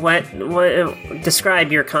ask, what,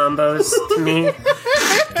 describe your combos to me.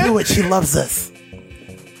 Do it, she loves this.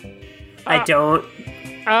 I don't.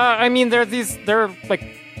 I mean, they're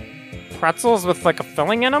like pretzels with like a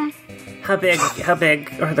filling in them. How big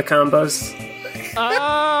are the combos?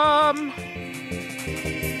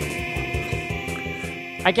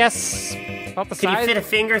 I guess about the size. Can you fit a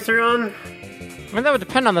finger through them? I mean, that would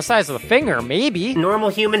depend on the size of the finger, maybe. Normal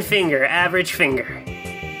human finger, average finger.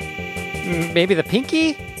 Maybe the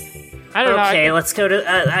pinky? I don't know. Okay, let's go to.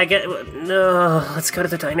 Let's go to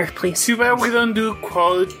the diner, please. Too bad we don't do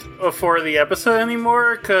quote for the episode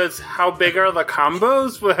anymore, because how big are the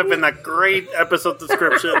combos would have been a great episode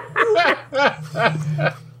description.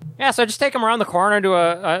 Yeah, so just take them around the corner to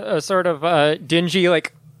a sort of dingy,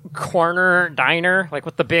 like, corner diner, like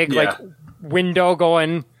with the big, like, window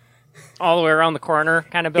going all the way around the corner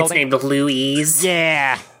kind of building. It's named the Louise.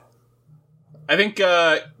 Yeah. I think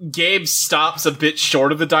Gabe stops a bit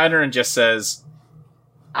short of the diner and just says,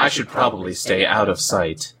 I should probably stay out of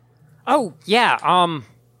sight. Oh, yeah,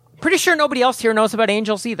 pretty sure nobody else here knows about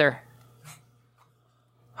angels either.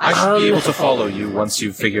 I should be able to follow you once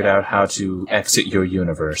you've figured out how to exit your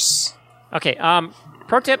universe. Okay,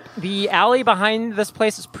 pro tip, the alley behind this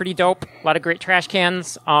place is pretty dope. A lot of great trash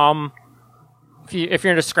cans. If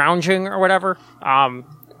you're into scrounging or whatever. I'm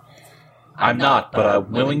not, but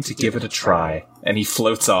I'm willing to give it a try. And he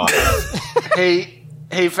floats off. Hey,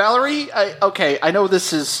 Valerie, I know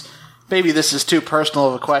this is too personal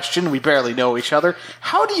of a question. We barely know each other.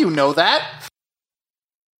 How do you know that?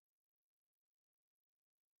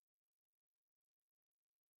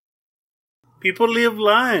 People live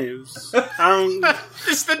lives.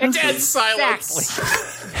 Just the dead silence.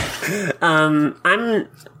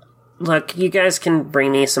 Look, you guys can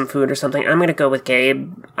bring me some food or something. I'm gonna go with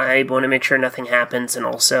Gabe. I want to make sure nothing happens, and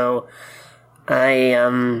also,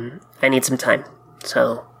 I need some time.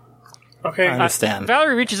 So, okay, I understand.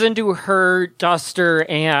 Valerie reaches into her duster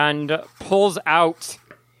and pulls out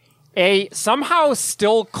a somehow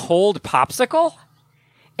still cold popsicle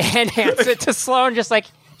and hands it to Sloan, just like,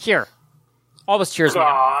 here. Almost cheers me up.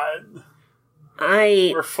 God.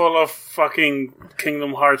 We're full of fucking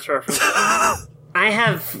Kingdom Hearts references. I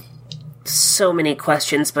have so many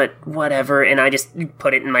questions, but whatever, and I just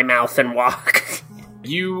put it in my mouth and walk.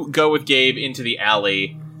 You go with Gabe into the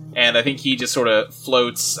alley, and I think he just sort of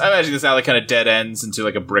floats. I imagine this alley kind of dead ends into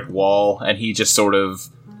like a brick wall, and he just sort of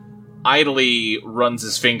idly runs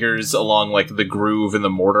his fingers along like the groove in the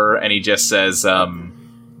mortar, and he just says,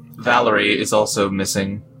 Valerie is also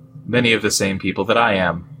missing many of the same people that I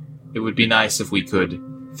am. It would be nice if we could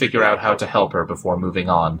figure out how to help her before moving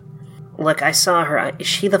on. Look, I saw her. Is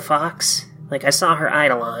she the fox? Like, I saw her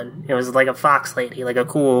Eidolon. It was like a fox lady, like a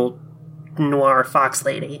cool noir fox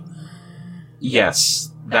lady.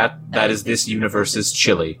 Yes, that is this universe's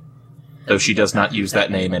Chili, though she does not use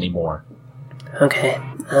that name anymore. Okay,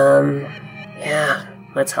 yeah,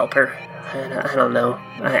 let's help her. I don't know.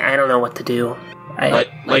 I don't know what to do.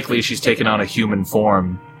 Likely she's taken on a human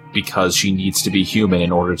form because she needs to be human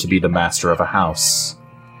in order to be the master of a house.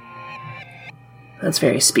 That's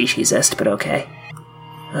very speciesist, but okay.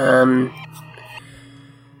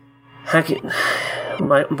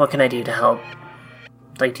 What can I do to help?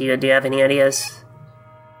 Like, do you have any ideas?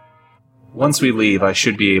 Once we leave, I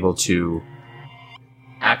should be able to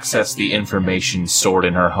access the information stored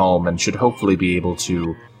in her home and should hopefully be able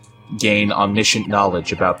to gain omniscient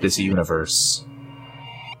knowledge about this universe.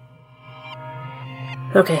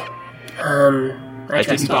 Okay. I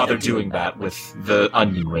didn't bother doing that with the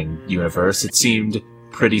Onion Ring universe. It seemed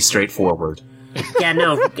pretty straightforward. Yeah,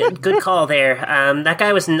 no, good call there. That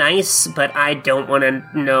guy was nice, but I don't want to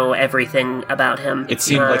know everything about him. It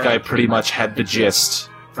seemed like I pretty much had the gist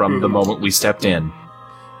from the moment we stepped in.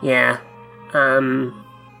 Yeah.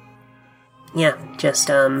 Yeah, just,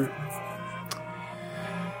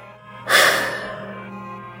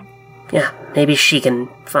 Yeah, maybe she can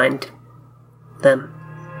find them.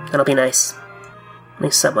 That'll be nice. At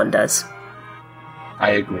least someone does.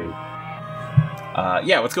 I agree.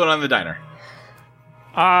 Yeah, what's going on in the diner?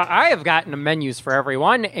 I have gotten menus for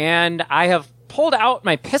everyone, and I have pulled out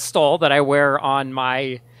my pistol that I wear on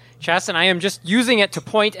my chest, and I am just using it to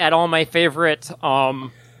point at all my favorite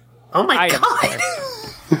Oh my items. god!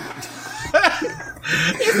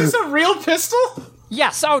 Is this a real pistol?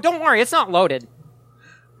 Yes, oh, don't worry, it's not loaded.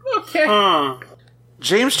 Okay.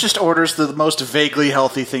 James just orders the most vaguely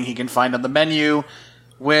healthy thing he can find on the menu,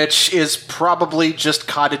 which is probably just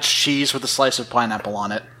cottage cheese with a slice of pineapple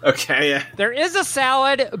on it. Okay, yeah. There is a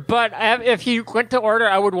salad, but if he went to order,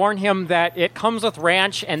 I would warn him that it comes with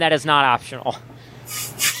ranch, and that is not optional.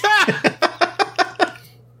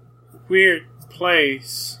 Weird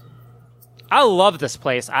place. I love this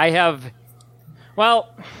place. So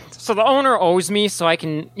the owner owes me so I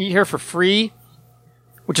can eat here for free,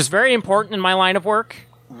 which is very important in my line of work.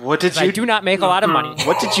 What did I do not make a lot of money.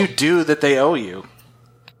 What did you do that they owe you?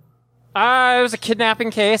 It was a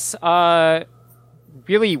kidnapping case.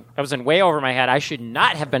 Really, I was in way over my head. I should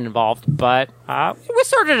not have been involved, but we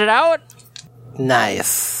sorted it out.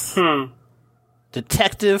 Nice.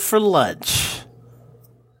 Detective for lunch.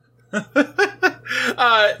 Let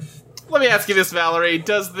me ask you this, Valerie.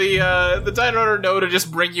 Does the diner owner know to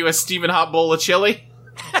just bring you a steaming hot bowl of chili?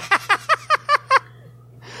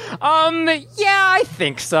 Yeah, I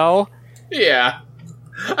think so. Yeah.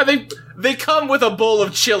 I think they come with a bowl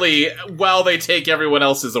of chili while they take everyone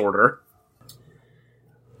else's order.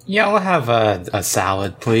 Yeah, I'll have a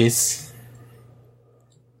salad, please.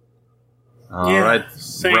 All right.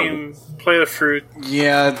 Same plate of fruit.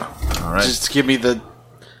 Yeah. All right. Just give me the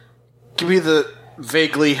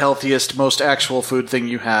vaguely healthiest, most actual food thing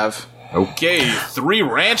you have. Okay, 3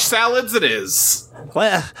 ranch salads it is.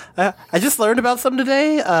 Well, I just learned about some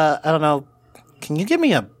today. I don't know. Can you give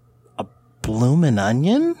me a bloomin'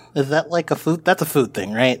 onion? Is that like a food? That's a food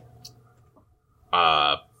thing, right?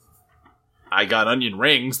 I got onion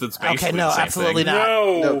rings. That's basically Okay, no, the same absolutely thing. not.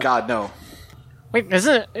 No, God, no. Wait,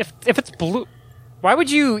 isn't it? If it's blue, why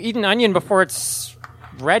would you eat an onion before it's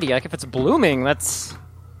ready? Like if it's blooming, that's.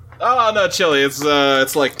 Oh no, chili.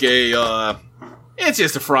 It's like a it's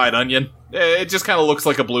just a fried onion. It just kind of looks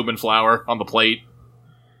like a bloomin' flower on the plate.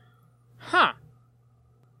 Huh.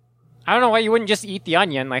 I don't know why you wouldn't just eat the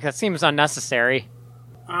onion. Like that seems unnecessary.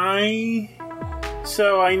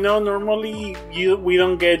 So I know normally we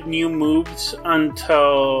don't get new moves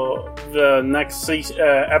until the next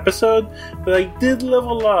episode, but I did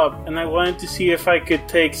level up, and I wanted to see if I could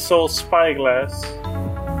take Soul Spyglass.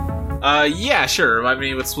 Yeah, sure. I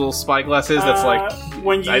mean, what Soul Spyglass is, that's like...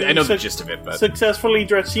 When you I know the gist of it, but... successfully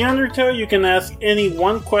dredge the Undertow, you can ask any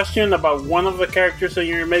one question about one of the characters in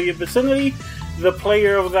your immediate vicinity. The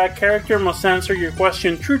player of that character must answer your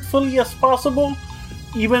question truthfully as possible,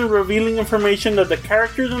 even revealing information that the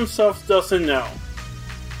character themselves doesn't know.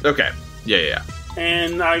 Okay. Yeah.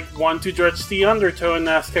 And I want to dredge the Undertow and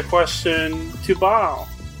ask a question to Baal.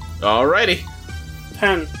 Alrighty.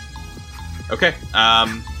 10. Okay.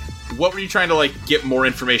 What were you trying to, like, get more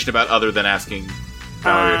information about other than asking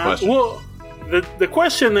Valerie a question? Well, the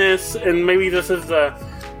question is, and maybe this is the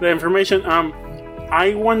information,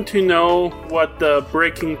 I want to know what the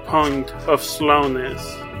breaking point of Sloane is.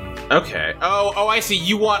 Okay. Oh, I see.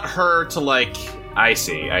 You want her to, like... I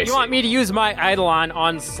see. You want me to use my Eidolon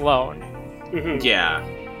on Sloane? Mm-hmm. Yeah.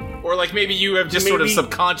 Or, like, maybe you have just sort of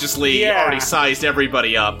subconsciously already sized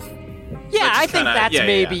everybody up. Yeah, I think that's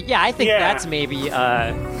maybe... Yeah, I think Yeah. that's maybe,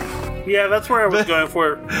 Yeah, that's where I was going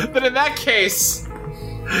for. But in that case,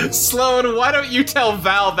 Sloane, why don't you tell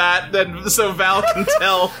Val that, then so Val can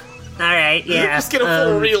tell? Alright, yeah. Just get a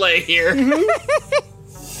full relay here.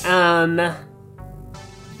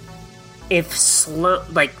 If Sloane...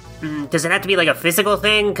 Like, does it have to be, like, a physical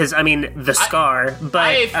thing? Because, I mean, the scar, but...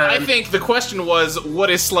 I think the question was, what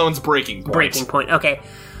is Sloane's breaking point? Breaking point, okay.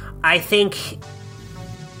 I think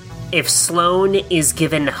if Sloane is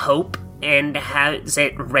given hope and has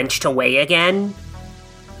it wrenched away again,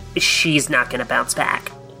 she's not gonna bounce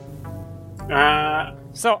back.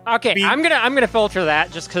 So, okay, I'm gonna filter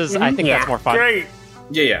that just because I think that's more fun. Great.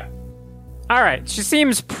 Yeah. Alright, she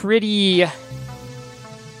seems pretty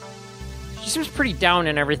down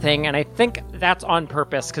and everything, and I think that's on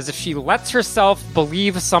purpose, because if she lets herself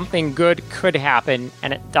believe something good could happen,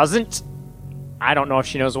 and it doesn't, I don't know if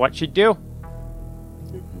she knows what she'd do.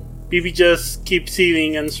 BB just keeps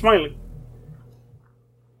eating and smiling.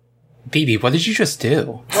 BB, what did you just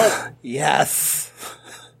do? Yes.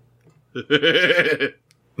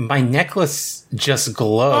 My necklace just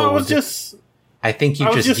glowed. I was just I think you I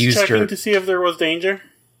was just used checking your... to see if there was danger.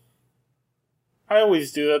 I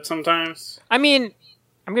always do that sometimes. I mean,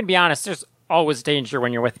 I'm gonna be honest. There's always danger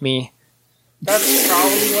when you're with me. That's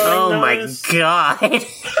probably what I my noticed. god.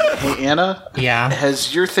 Hey, Anna? Yeah.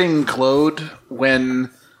 Has your thing glowed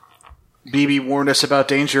when BB warned us about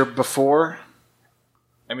danger before?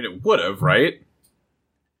 I mean, it would have, right?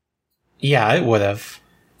 Yeah, it would have.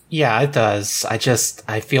 Yeah, it does.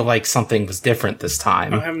 I feel like something was different this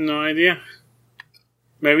time. I have no idea.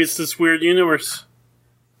 Maybe it's this weird universe.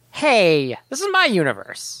 Hey, this is my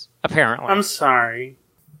universe. Apparently, I'm sorry.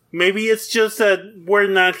 Maybe it's just that we're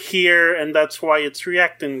not here and that's why it's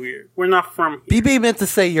reacting weird. We're not from here. BB meant to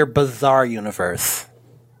say your bizarre universe.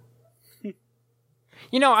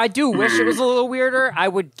 You know, I do wish it was a little weirder. I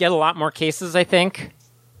would get a lot more cases, I think.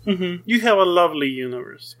 Mm-hmm. You have a lovely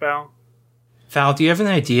universe, Val. Val, do you have an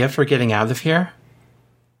idea for getting out of here?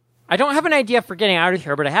 I don't have an idea for getting out of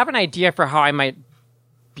here, but I have an idea for how I might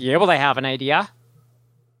be able to have an idea.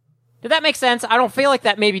 Did that make sense? I don't feel like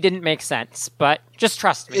that maybe didn't make sense, but just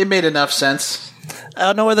trust me. It made enough sense. I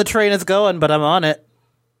don't know where the train is going, but I'm on it.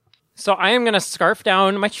 So I am going to scarf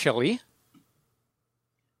down my chili.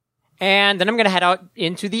 And then I'm going to head out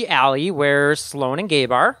into the alley where Sloan and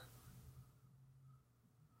Gabe are.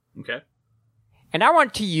 Okay. And I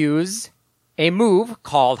want to use a move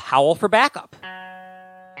called Howl for Backup.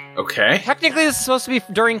 Okay. Technically, this is supposed to be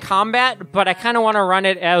during combat, but I kind of want to run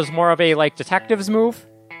it as more of a, detective's move.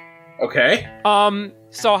 Okay.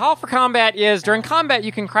 So Howl for Combat is, during combat,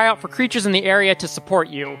 you can cry out for creatures in the area to support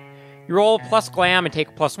you. You roll plus glam and take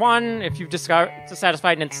a +1 if you've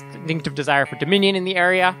satisfied an instinctive desire for dominion in the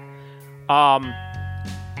area.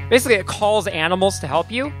 Basically, it calls animals to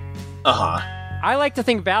help you. Uh-huh. I like to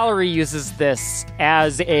think Valerie uses this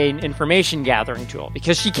as an information gathering tool,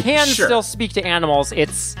 because she can still speak to animals.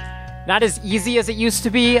 It's not as easy as it used to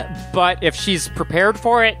be, but if she's prepared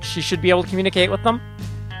for it, she should be able to communicate with them.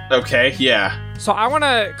 Okay, yeah. So I want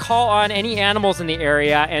to call on any animals in the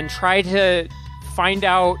area and try to find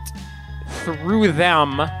out through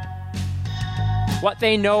them what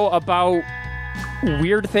they know about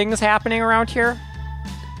weird things happening around here.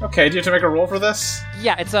 Okay, do you have to make a roll for this?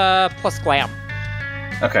 Yeah, it's a plus glam.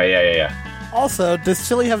 Okay, yeah. Also, does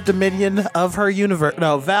Chili have dominion of her universe?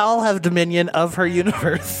 No, Val have dominion of her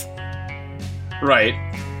universe. Right.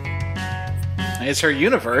 It's her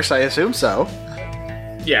universe, I assume so.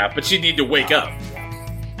 Yeah, but she'd need to wake up.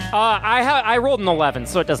 I rolled an 11,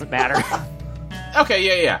 so it doesn't matter.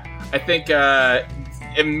 Okay, yeah. I think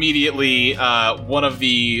immediately one of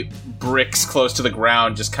the bricks close to the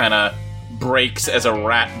ground just kind of breaks as a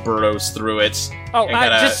rat burrows through it. Oh,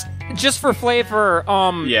 just for flavor,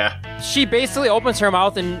 yeah. She basically opens her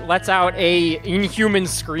mouth and lets out a inhuman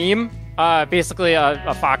scream. Basically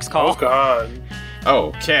a fox call. Oh god.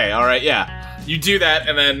 Okay, alright, yeah. You do that,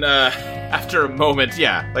 and then after a moment,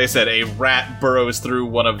 yeah, like I said, a rat burrows through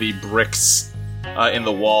one of the bricks in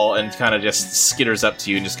the wall and kind of just skitters up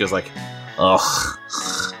to you and just goes like, ugh.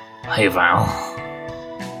 Hey, Val.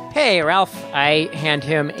 Hey, Ralph. I hand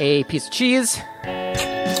him a piece of cheese.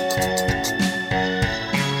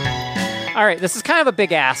 Alright, this is kind of a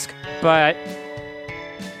big ask, but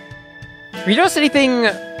have you noticed anything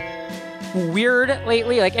weird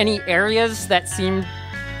lately? Like any areas that seem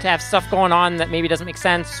to have stuff going on that maybe doesn't make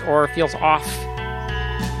sense or feels off?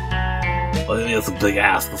 Well, it's a big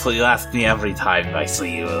ask. Before you ask me every time I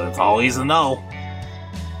see you, it's always a no.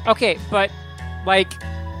 Okay, but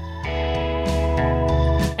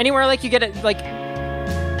anywhere you get it,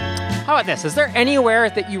 how about this? Is there anywhere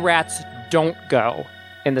that you rats don't go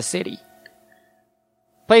in the city?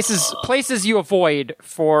 Places you avoid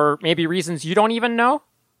for maybe reasons you don't even know?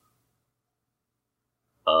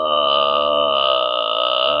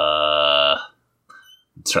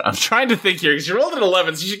 I'm trying to think here, because you rolled an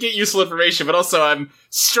 11, so you should get useful information, but also I'm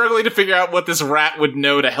struggling to figure out what this rat would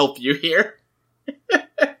know to help you here.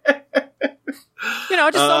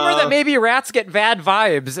 Just somewhere that maybe rats get bad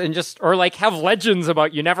vibes and or have legends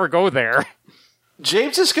about you never go there.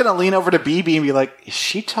 James is going to lean over to BB and be like, is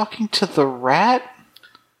she talking to the rat?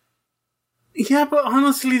 Yeah, but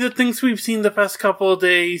honestly, the things we've seen the past couple of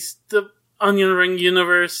days, the Onion Ring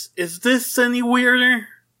universe, is this any weirder?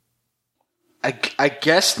 I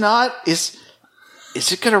guess not. Is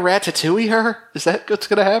it going to Ratatouille her? Is that what's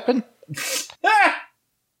going to happen?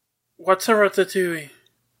 What's a Ratatouille?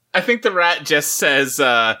 I think the rat just says,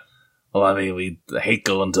 well, I mean, we hate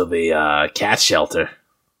going to the cat shelter.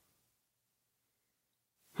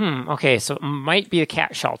 Okay, so it might be a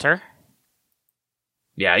cat shelter.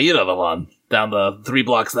 Yeah, you know the one. Down the 3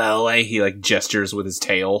 blocks that way. he gestures with his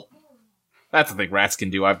tail. That's the thing rats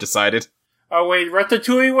can do, I've decided. Oh wait,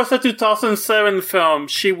 Ratatouille was a 2007 film.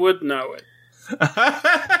 She would know it.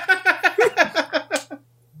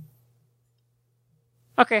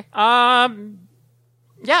 Okay. Yeah,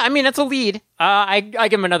 I mean, it's a lead. I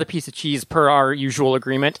give him another piece of cheese per our usual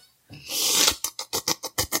agreement.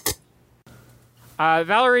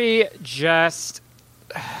 Valerie just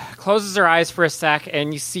closes her eyes for a sec,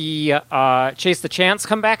 and you see Chase the Chance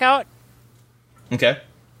come back out. Okay.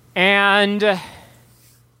 And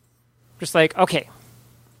just like, okay.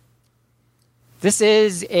 This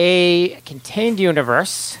is a contained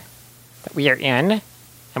universe that we are in,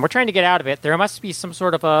 and we're trying to get out of it. There must be some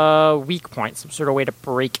sort of a weak point, some sort of way to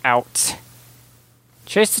break out.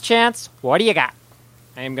 Chase the Chance, what do you got?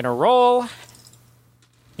 I am going to roll.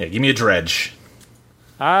 Yeah, give me a dredge.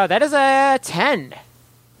 That is a 10.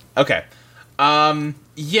 Okay.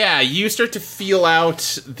 Yeah, you start to feel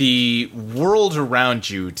out the world around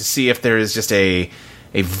you to see if there is just a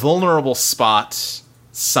vulnerable spot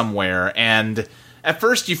somewhere, and at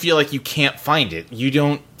first you feel like you can't find it. You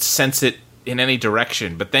don't sense it in any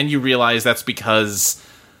direction, but then you realize that's because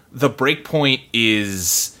the breakpoint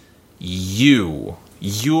is you.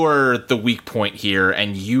 You're the weak point here,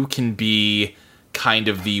 and you can be kind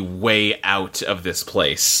of the way out of this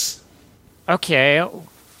place. Okay.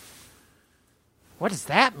 What does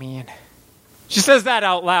that mean? She says that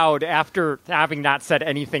out loud after having not said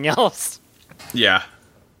anything else. Yeah.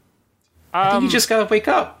 I think you just gotta wake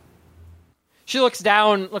up. She looks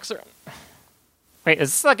down, looks around. Wait, is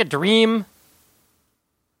this like a dream?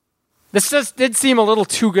 This just did seem a little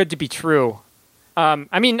too good to be true.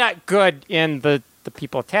 I mean, not good in the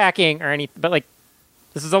people attacking or anything, but like,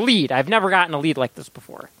 this is a lead. I've never gotten a lead like this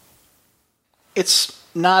before. It's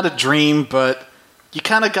not a dream, but you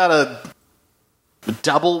kind of gotta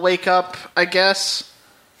double wake up, I guess.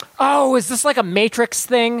 Oh, is this like a Matrix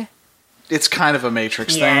thing? It's kind of a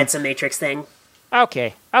Matrix thing. Yeah, it's a Matrix thing.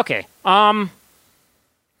 Okay. Anyone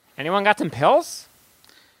got some pills?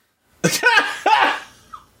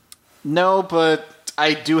 No, but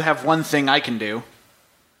I do have one thing I can do.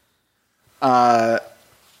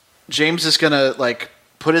 James is gonna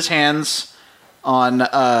put his hands on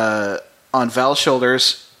Val's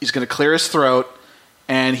shoulders. He's gonna clear his throat,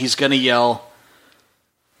 and he's gonna yell,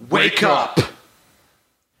 "Wake up!"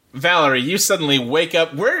 Valerie, you suddenly wake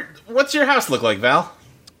up. What's your house look like, Val?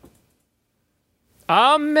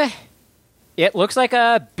 It looks like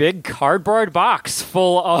a big cardboard box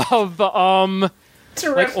full of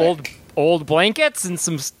like old blankets and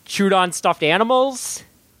some chewed on stuffed animals.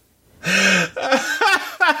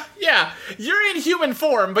 Yeah, you're in human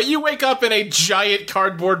form, but you wake up in a giant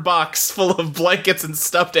cardboard box full of blankets and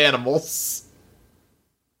stuffed animals.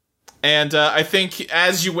 And I think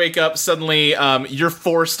as you wake up, suddenly you're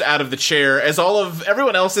forced out of the chair. As all of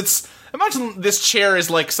everyone else, imagine this chair is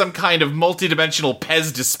like some kind of multi-dimensional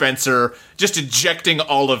Pez dispenser, just ejecting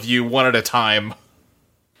all of you one at a time.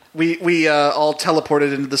 We all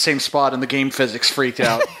teleported into the same spot, and the game physics freaked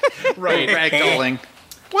out. Right, ragdolling.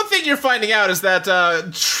 One thing you're finding out is that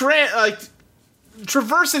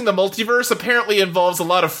traversing the multiverse apparently involves a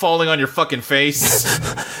lot of falling on your fucking face.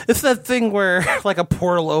 It's that thing where like a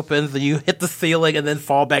portal opens and you hit the ceiling and then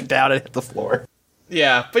fall back down and hit the floor.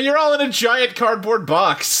 Yeah, but you're all in a giant cardboard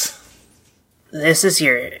box. This is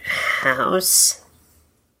your house?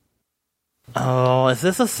 Oh, is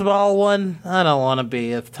this a small one? I don't want to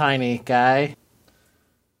be a tiny guy.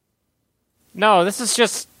 No, this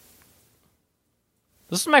is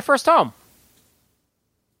my first home.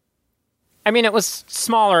 I mean, it was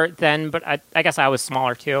smaller then, but I guess I was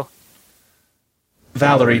smaller too.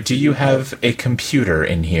 Valerie, do you have a computer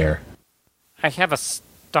in here? I have a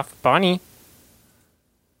stuffed bunny.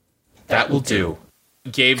 That will do.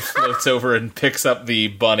 Gabe floats over and picks up the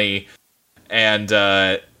bunny, and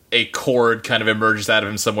a cord kind of emerges out of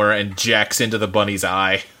him somewhere and jacks into the bunny's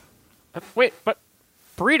eye. Wait, but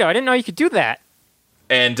Burrito, I didn't know you could do that.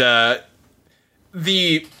 And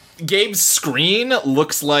the Gabe's screen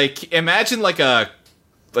looks like, imagine like a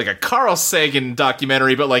Carl Sagan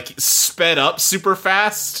documentary, but like sped up super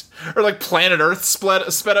fast, or like Planet Earth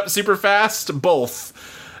sped up super fast. Both.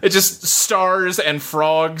 It's just stars and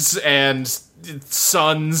frogs and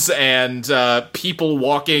suns and people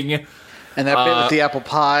walking. And that bit with the apple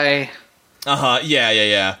pie.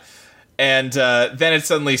 Yeah. And then it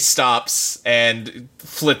suddenly stops and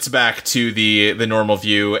flits back to the normal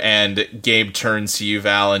view, and Gabe turns to you,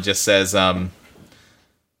 Val, and just says, I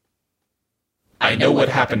know what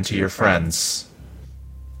happened to your friends.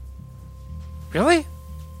 Really?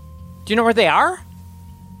 Do you know where they are?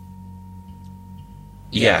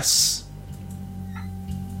 Yes.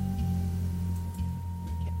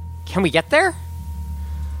 Can we get there?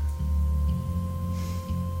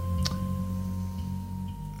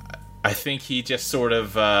 I think he just sort of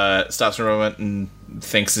stops for a moment and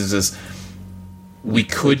thinks, We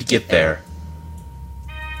could get there.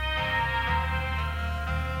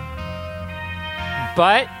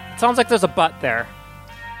 But it sounds like there's a but there.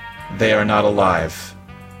 They are not alive.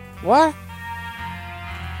 What?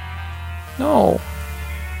 No.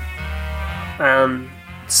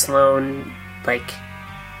 Sloane,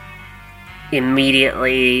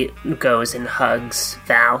 immediately goes and hugs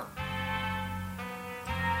Val.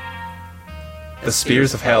 The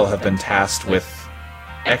Spears of Hell have been tasked with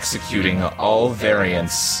executing all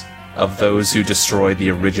variants of those who destroy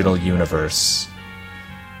the original universe.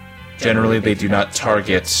 Generally, they do not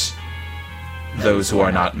target those who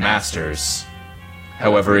are not masters.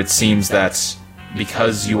 However, it seems that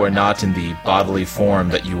because you are not in the bodily form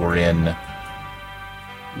that you were in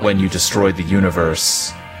when you destroyed the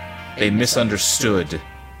universe, they misunderstood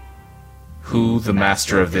who the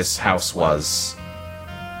master of this house was,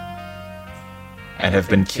 and have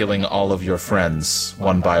been killing all of your friends,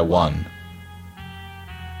 one by one.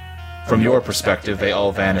 From your perspective, they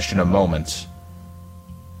all vanished in a moment,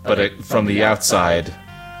 but from the outside,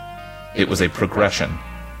 it was a progression.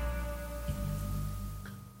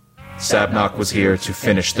 Sabnok was here to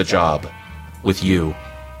finish the job with you.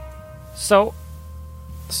 So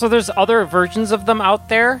there's other versions of them out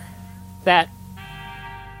there that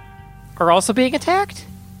are also being attacked?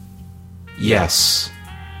 Yes.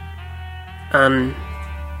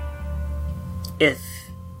 If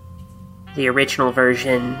the original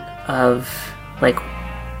version of,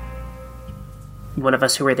 one of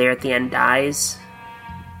us who were there at the end dies,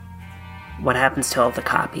 what happens to all the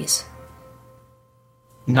copies?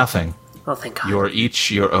 Nothing. Oh, thank God. You're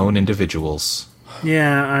each your own individuals.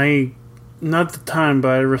 Yeah, not the time, but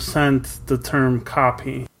I resent the term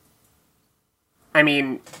copy. I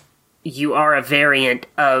mean, you are a variant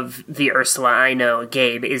of the Ursula I know,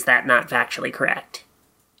 Gabe. Is that not factually correct?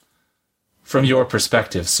 From your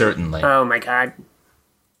perspective, certainly. Oh my God.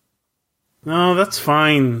 No, that's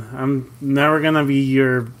fine. I'm never gonna be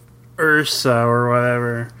your Ursa or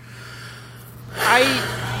whatever.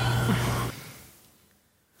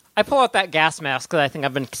 I pull out that gas mask that I think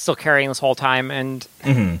I've been still carrying this whole time, and...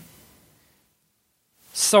 Mm-hmm.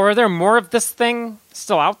 So are there more of this thing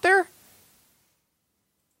still out there?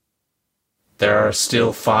 There are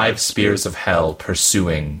still 5 Spears of Hell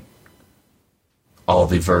pursuing all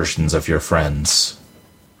the versions of your friends.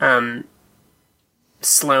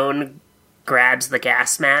 Sloane grabs the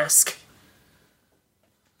gas mask,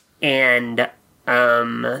 and,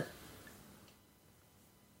 I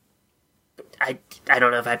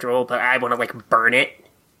don't know if I have to roll, but I want to, burn it.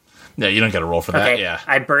 Yeah, you don't get a roll for that, Okay, yeah.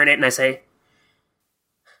 I burn it and I say,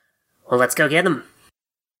 well, let's go get him.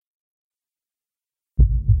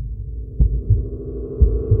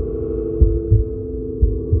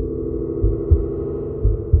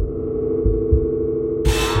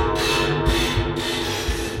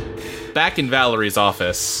 Back in Valerie's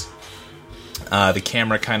office, the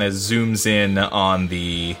camera kind of zooms in on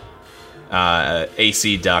the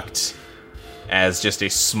AC duct as just a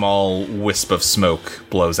small wisp of smoke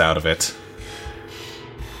blows out of it.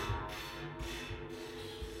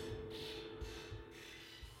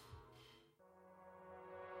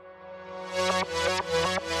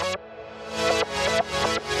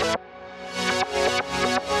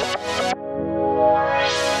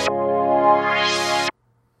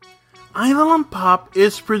 Eidolon Pop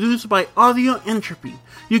is produced by Audio Entropy.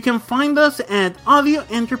 You can find us at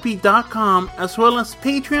audioentropy.com as well as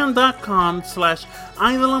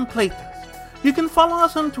patreon.com/EidolonPlaytest. You can follow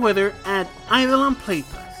us on Twitter at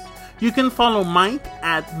EidolonPlaytest. You can follow Mike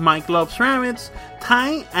at Mike Loves Rabbits,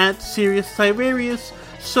 Ty at Sirius Tiberius,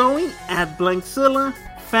 Zoe at Blankzilla,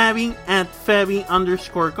 Fabi at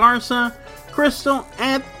Fabi_Garza, Crystal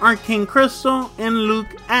at Arcane Crystal, and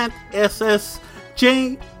Luke at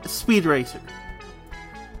SSJ Speed Racer.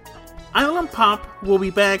 Eidolon Pop will be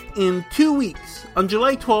back in 2 weeks, on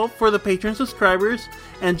July 12th for the Patreon subscribers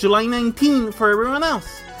and July 19th for everyone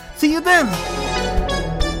else. See you then!